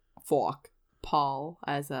fuck Paul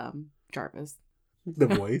as Jarvis. The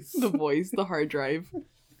voice? The voice, the hard drive.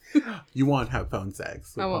 You want to have phone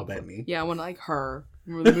sex with Paul Bettany? Yeah, I want, like, her.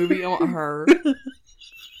 Remember the movie? I want her.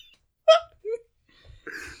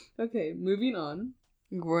 Okay, moving on.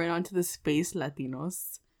 Going on to the space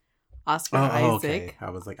Latinos. Oscar Isaac. Okay. I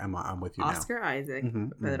was like, I'm with you Oscar Isaac,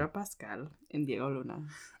 Mm-hmm, Pedro Pascal, and Diego Luna.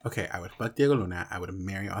 Okay, I would fuck Diego Luna. I would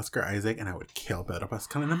marry Oscar Isaac, and I would kill Pedro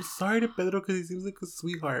Pascal. And I'm sorry to Pedro because he seems like a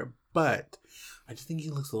sweetheart, but I just think he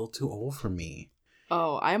looks a little too old for me.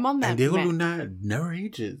 Oh, I'm on that. And Diego Luna never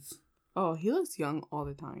ages. Oh, he looks young all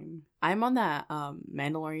the time. I'm on that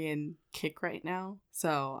Mandalorian kick right now,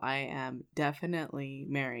 so I am definitely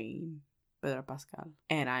marrying Pedro Pascal,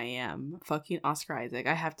 and I am fucking Oscar Isaac.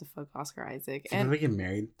 I have to fuck Oscar Isaac. So and if I get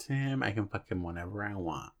married to him, I can fuck him whenever I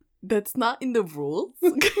want. That's not in the rules.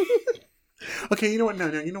 Okay, you know what? No,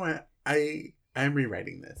 you know what? I'm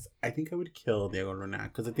rewriting this. I think I would kill Diego Luna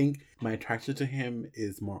because I think my attraction to him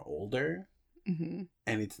is more older, and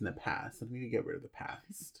it's in the past. I need to get rid of the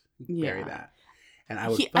past. Bury that. And I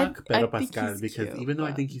would fuck Pedro Pascal because cute, even though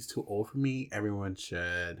I think he's too old for me, everyone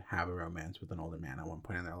should have a romance with an older man at one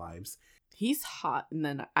point in their lives. He's hot, and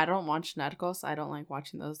then I don't watch Narcos. I don't like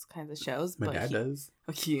watching those kinds of shows. My dad does.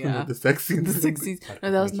 Okay, yeah. The sex scenes. The sex scenes.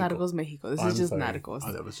 No, that was Narcos Mexico. This is just Narcos.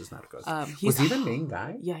 Oh, that was just Narcos. Was he the main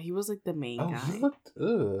guy? Yeah, he was like the main guy. He looked.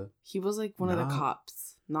 He was like one of the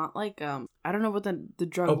cops. Not like I don't know what the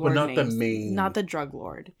drug lord but not names. the main. Not the drug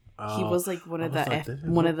lord. He was like one of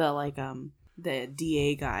the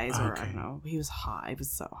DA guys, or I don't know. He was hot. He was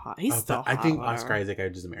so hot. He's still hot. I think Oscar Isaac. I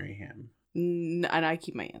would just marry him. And I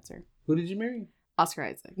keep my answer. Who did you marry? Oscar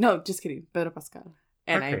Isaac. No, just kidding. Pedro Pascal.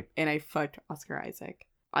 And I fucked Oscar Isaac.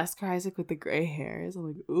 Oscar Isaac with the gray hairs. I'm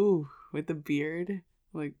like, ooh, with the beard.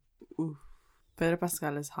 I'm like, ooh. Pedro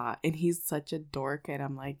Pascal is hot, and he's such a dork. And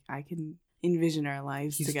I'm like, I can envision our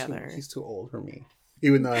lives together. He's too old for me.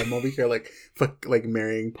 Even though I'm over here like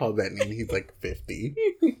marrying Paul Bettany, and he's like 50.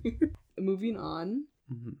 Moving on.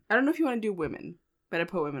 Mm-hmm. I don't know if you want to do women, but I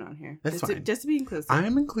put women on here. That's fine. Just to be inclusive. I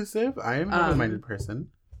am inclusive. I am an open-minded person.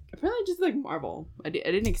 Apparently just like Marvel. I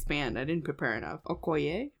didn't expand. I didn't prepare enough.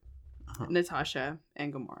 Okoye, Natasha,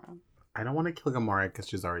 and Gamora. I don't want to kill Gamora because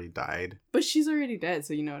she's already died. But she's already dead,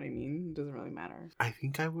 so you know what I mean? It doesn't really matter. I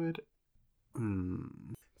think I would...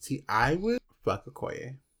 See, I would fuck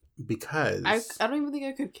Okoye because... I don't even think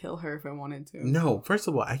I could kill her if I wanted to. No, first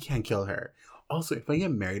of all, I can't kill her. Also, if I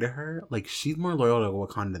get married to her, like, she's more loyal to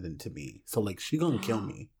Wakanda than to me. So, like, she gonna kill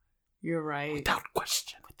me. You're right. Without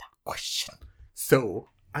question. So...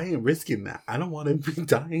 I am risking that. I don't want to be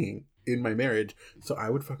dying in my marriage. So I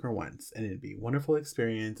would fuck her once and it'd be a wonderful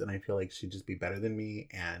experience. And I feel like she'd just be better than me.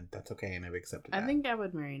 And that's okay. And I've accepted that. I think I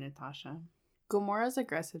would marry Natasha. Gamora's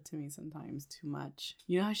aggressive to me sometimes. Too much.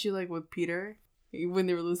 You know how she like with Peter? when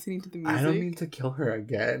they were listening to the music. I don't mean to kill her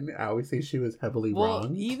again. I always say she was heavily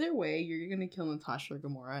wrong. Either way, you're gonna kill Natasha or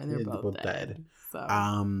Gamora, and they're both dead. So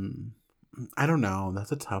I don't know.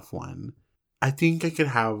 That's a tough one. I think I could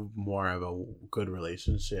have more of a good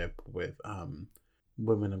relationship with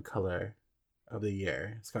Women of Color of the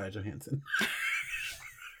Year, Scarlett Johansson.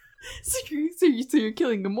 So you're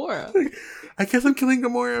killing Gamora. I guess I'm killing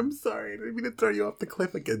Gamora. I'm sorry. I didn't mean to throw you off the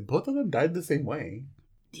cliff again. Both of them died the same way.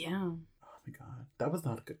 Yeah. Oh my god. That was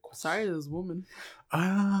not a good question. Sorry to this woman.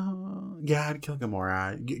 Yeah, I'd kill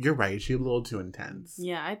Gamora. You're right. She's a little too intense.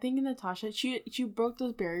 Yeah, I think Natasha, she broke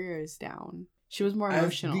those barriers down. She was more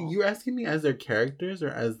emotional. You're asking me as their characters or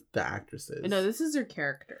as the actresses? No, this is their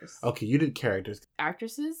characters. Okay, you did characters.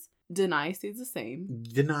 Actresses? Denai stays the same.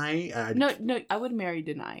 Denai? No, I would marry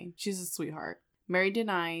Denai. She's a sweetheart. Marry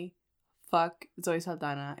Denai, fuck Zoe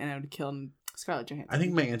Saldana, and I would kill Scarlett Johansson. I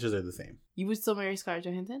think my answers are the same. You would still marry Scarlett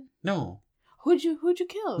Johansson? No. Who'd you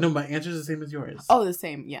kill? No, my answer's the same as yours. Oh, the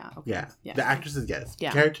same. Yeah. Okay. Yeah. The actresses, yes.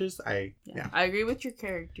 Yeah. Characters, yeah. I agree with your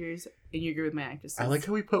characters, and you agree with my actresses. I like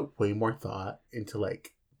how we put way more thought into,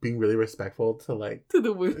 like, being really respectful to, like... To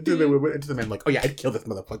the women. And to the men. Like, oh, yeah, I'd kill this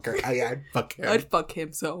motherfucker. Oh, yeah, I'd fuck him. I'd fuck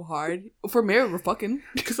him so hard. For Mary, we're fucking.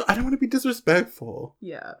 Because I don't want to be disrespectful.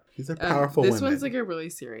 Yeah. These are powerful women. This one's, like, a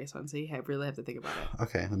really serious one, so you really have to think about it.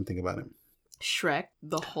 Okay, let me think about it. Shrek,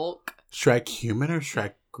 the Hulk. Shrek human or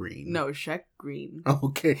Shrek green? No, Shrek green. Oh,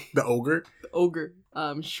 okay. The ogre? The ogre.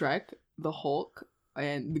 Shrek, the Hulk,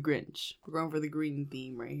 and the Grinch. We're going for the green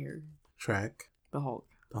theme right here. Shrek. The Hulk.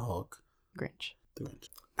 The Hulk. Grinch. The Grinch.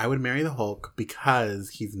 I would marry the Hulk because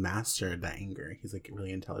he's mastered that anger. He's, like,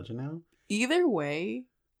 really intelligent now. Either way,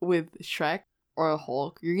 with Shrek or a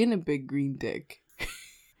Hulk, you're getting a big green dick.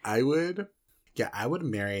 I would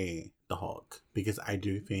marry the Hulk because I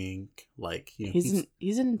do think, like, you know,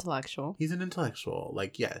 he's an intellectual. He's an intellectual.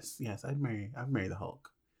 Like, yes, I'd marry the Hulk.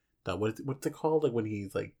 What's it called? Like when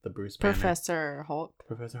he's like the Bruce Banner? Professor Hulk.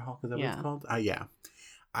 Professor Hulk, is that what it's called? Yeah.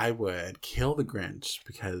 I would kill the Grinch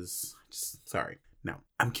because sorry. No,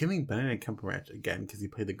 I'm killing Benedict Cumberbatch again because he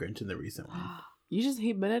played the Grinch in the recent one. You just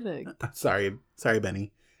hate Benedict. Sorry,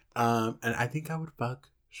 Benny. And I think I would fuck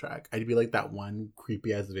Shrek. I'd be like that one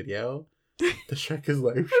creepy ass video. The Shrek is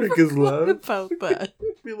life, Shrek is love. About that.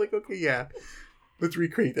 Be like, okay, yeah. Let's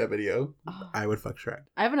recreate that video. I would fuck Shrek.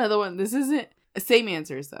 I have another one. This isn't same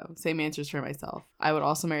answers though. Same answers for myself. I would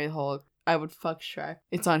also marry the Hulk. I would fuck Shrek.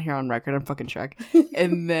 It's on here on record. I'm fucking Shrek.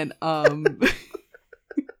 And then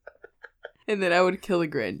and then I would kill the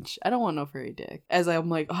Grinch. I don't want no furry dick. As I'm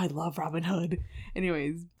like, oh, I love Robin Hood.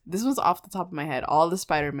 Anyways, this one's off the top of my head. All the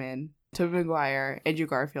Spider-Man, Tobey Maguire, Andrew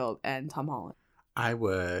Garfield, and Tom Holland. I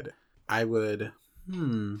would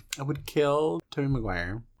kill Tobey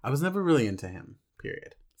Maguire. I was never really into him,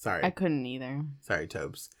 period. Sorry. I couldn't either. Sorry,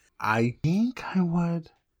 Tobes. I think I would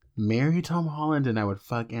marry Tom Holland and I would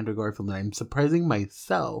fuck Andrew Garfield, and I'm surprising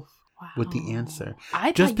myself with the answer.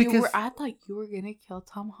 I thought you were gonna kill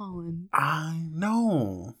Tom Holland.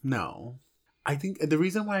 No. I think the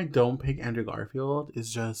reason why I don't pick Andrew Garfield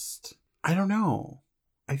is just, I don't know.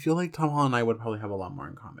 I feel like Tom Holland and I would probably have a lot more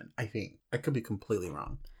in common. I think. I could be completely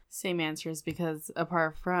wrong. Same answers, because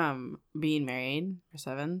apart from being married for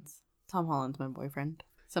sevens, Tom Holland's my boyfriend.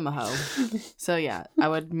 So I'm a hoe. So yeah, I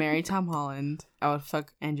would marry Tom Holland. I would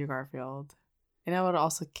fuck Andrew Garfield. And I would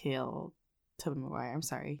also kill Tobey Maguire. I'm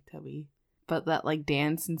sorry, Toby. But that like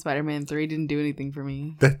dance in Spider-Man 3 didn't do anything for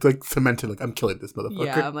me. That's like cemented, like, I'm killing this motherfucker.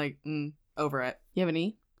 Yeah, I'm like, over it. You have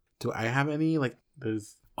any? Do I have any? Like,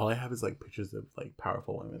 all I have is like pictures of like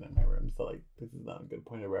powerful women in my room. So like, this is not a good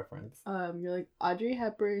point of reference. You're like Audrey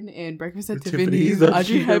Hepburn in Breakfast at Tiffany's,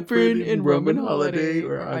 Audrey Hepburn in Roman Holiday,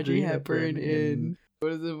 or Audrey Hepburn in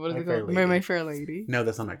what is it called? My Fair Lady. No,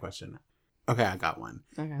 that's not my question. Okay, I got one.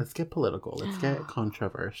 Okay. Let's get political. Let's get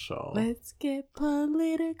controversial. Let's get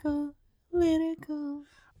political.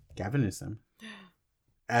 Gavin Newsom,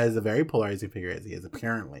 as a very polarizing figure as he is,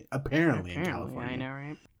 apparently in California. I know,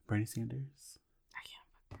 right? Bernie Sanders. I can't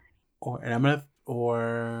fuck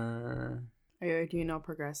Bernie. Do you know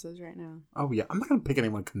progressives right now? Oh yeah, I'm not gonna pick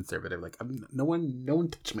anyone conservative. Like, no one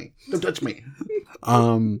touch me. Don't touch me.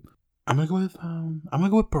 I'm gonna go with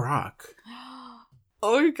Barack.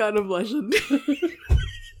 Oh my god, I'm blushing.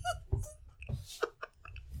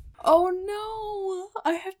 Oh no!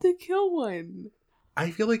 I have to kill one.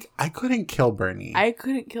 I feel like I couldn't kill Bernie. I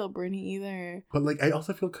couldn't kill Bernie either. But like, I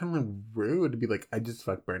also feel kind of like rude to be like, I just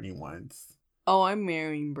fucked Bernie once. Oh, I'm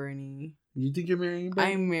marrying Bernie. You think you're marrying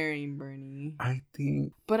Bernie? I'm marrying Bernie. I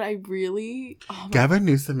think. But I really... Gavin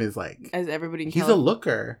Newsom is like... As everybody in He's a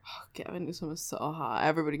looker. Oh, Gavin Newsom is so hot.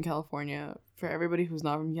 Everybody in California. For everybody who's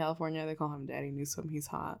not from California, they call him Daddy Newsom. He's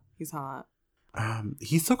hot. He's hot.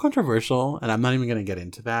 He's so controversial, and I'm not even gonna get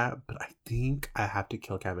into that, but I think I have to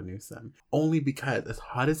kill Gavin Newsom. Only because as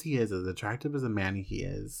hot as he is, as attractive as a man he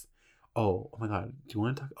is, oh my god, do you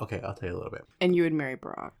want to talk? Okay, I'll tell you a little bit. And you would marry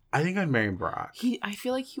Barack. I think I'd marry Barack. I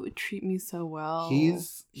feel like he would treat me so well. He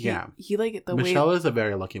like the Michelle way, is a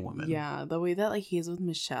very lucky woman. Yeah, the way that like he is with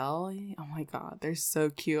Michelle, oh my god, they're so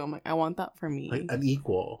cute. I'm like, I want that for me. Like an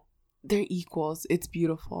equal. They're equals. It's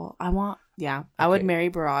beautiful. I would marry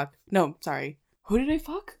Barack. No, sorry. Who did I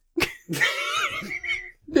fuck?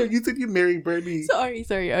 No, you said you married Bernie.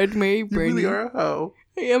 Sorry. I would marry Bernie. You really are a hoe.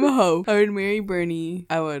 I am a hoe. I would marry Bernie.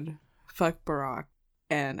 I would fuck Barack.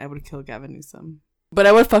 And I would kill Gavin Newsom. But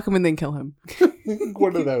I would fuck him and then kill him.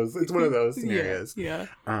 One of those. It's one of those scenarios. Yeah.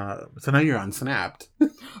 So now you're unsnapped.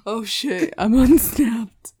 Oh shit. I'm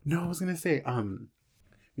unsnapped. No, I was going to say,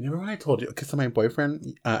 remember when I told you? Because so my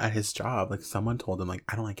boyfriend at his job, like someone told him, like,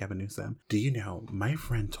 I don't like Gavin Newsom. Do you know, my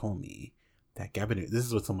friend told me that this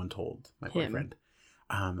is what someone told my boyfriend.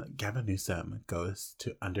 Gavin Newsom goes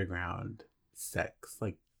to underground sex,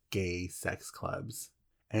 like gay sex clubs.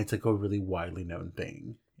 And it's like a really widely known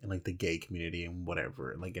thing in like the gay community and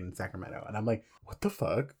whatever, like in Sacramento. And I'm like, what the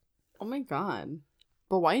fuck? Oh my god.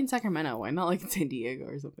 But why in Sacramento? Why not like San Diego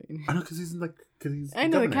or something? I know, because he's I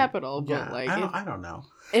know the capital, but yeah, like I don't know.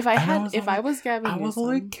 If I was Gavin Newsom, I was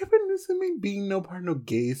like, Gavin Newsom ain't being no part of no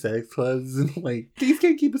gay sex clubs, and like gays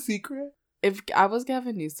can't keep a secret. If I was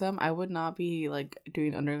Gavin Newsom, I would not be like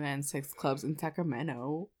doing underground sex clubs in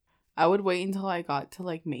Sacramento. I would wait until I got to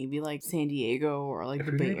like maybe like San Diego or like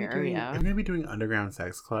the Bay Area. If you're gonna be doing underground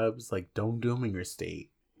sex clubs, like don't do them in your state.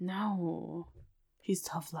 No, he's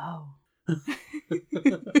tough low.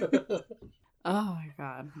 Oh my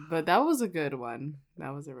god. But that was a good one.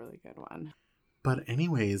 That was a really good one. But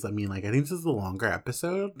anyways, I mean, like, I think this is a longer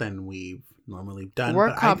episode than we've normally done.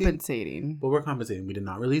 We're compensating. We're compensating. We did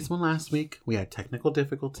not release one last week. We had technical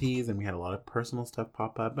difficulties and we had a lot of personal stuff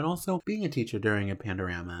pop up. And also, being a teacher during a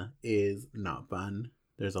panorama is not fun.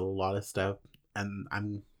 There's a lot of stuff. And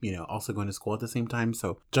I'm, also going to school at the same time.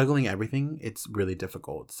 So juggling everything, it's really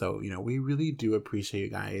difficult. So, we really do appreciate you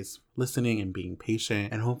guys listening and being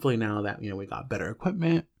patient. And hopefully now that, we got better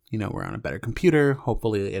equipment, we're on a better computer.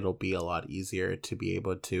 Hopefully it'll be a lot easier to be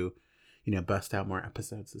able to, bust out more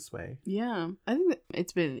episodes this way. Yeah, I think that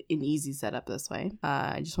it's been an easy setup this way.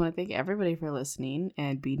 I just want to thank everybody for listening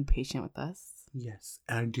and being patient with us. Yes.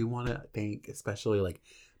 And I do want to thank especially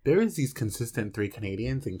there is these consistent 3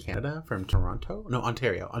 Canadians in Canada from Toronto. No,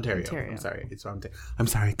 Ontario. I'm sorry. I'm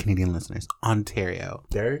sorry, Canadian listeners. Ontario.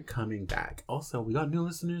 They're coming back. Also, we got new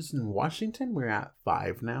listeners in Washington. We're at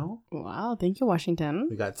 5 now. Wow. Thank you, Washington.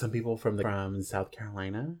 We got some people from South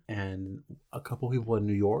Carolina and a couple people in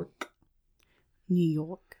New York.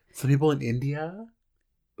 Some people in India.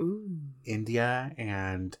 Ooh. India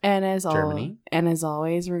and Germany. And as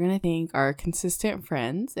always, we're going to thank our consistent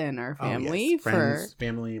friends and our family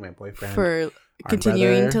family, my boyfriend, for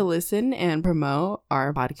continuing to listen and promote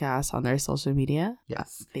our podcast on their social media.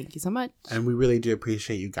 Yes. Thank you so much. And we really do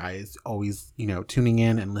appreciate you guys always, tuning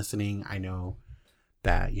in and listening. I know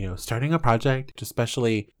that, starting a project,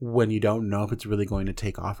 especially when you don't know if it's really going to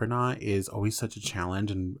take off or not, is always such a challenge.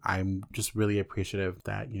 And I'm just really appreciative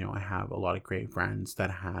that, I have a lot of great friends that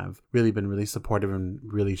have really been really supportive and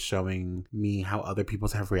really showing me how other people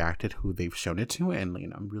have reacted, who they've shown it to. And,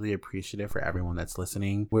 I'm really appreciative for everyone that's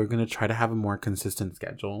listening. We're going to try to have a more consistent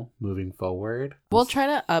schedule moving forward. We'll try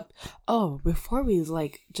to before we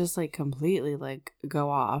completely go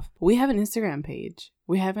off, we have an Instagram page.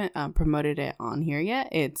 We haven't promoted it on here yet.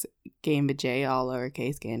 It's GayandBJ, all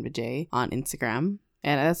lowercase, GayandBJ on Instagram.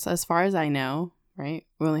 And that's as far as I know, right?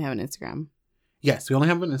 We only have an Instagram. Yes, we only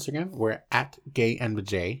have an Instagram. We're at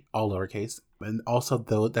GayandBJ, all lowercase. And also,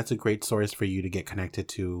 though, that's a great source for you to get connected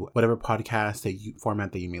to whatever podcast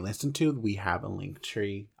format that you may listen to. We have a link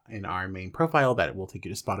tree in our main profile that will take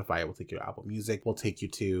you to Spotify, it will take you to Apple Music, will take you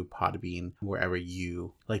to Podbean, wherever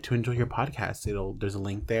you like to enjoy your podcast. There's a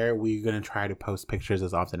link there. We're going to try to post pictures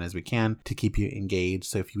as often as we can to keep you engaged.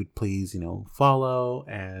 So if you would please, follow,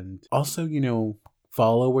 and also,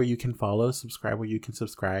 follow where you can follow, subscribe where you can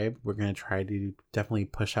subscribe. We're going to try to definitely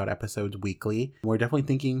push out episodes weekly. We're definitely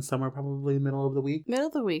thinking somewhere probably middle of the week. Middle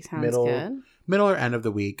of the week sounds good. Middle or end of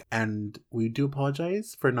the week. And we do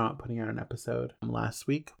apologize for not putting out an episode last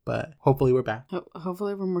week, but hopefully we're back.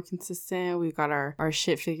 Hopefully we're more consistent. We've got our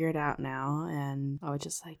shit figured out now. And I would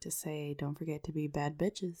just like to say, don't forget to be bad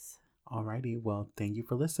bitches. Alrighty. Well, thank you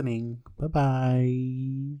for listening.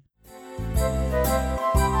 Bye-bye.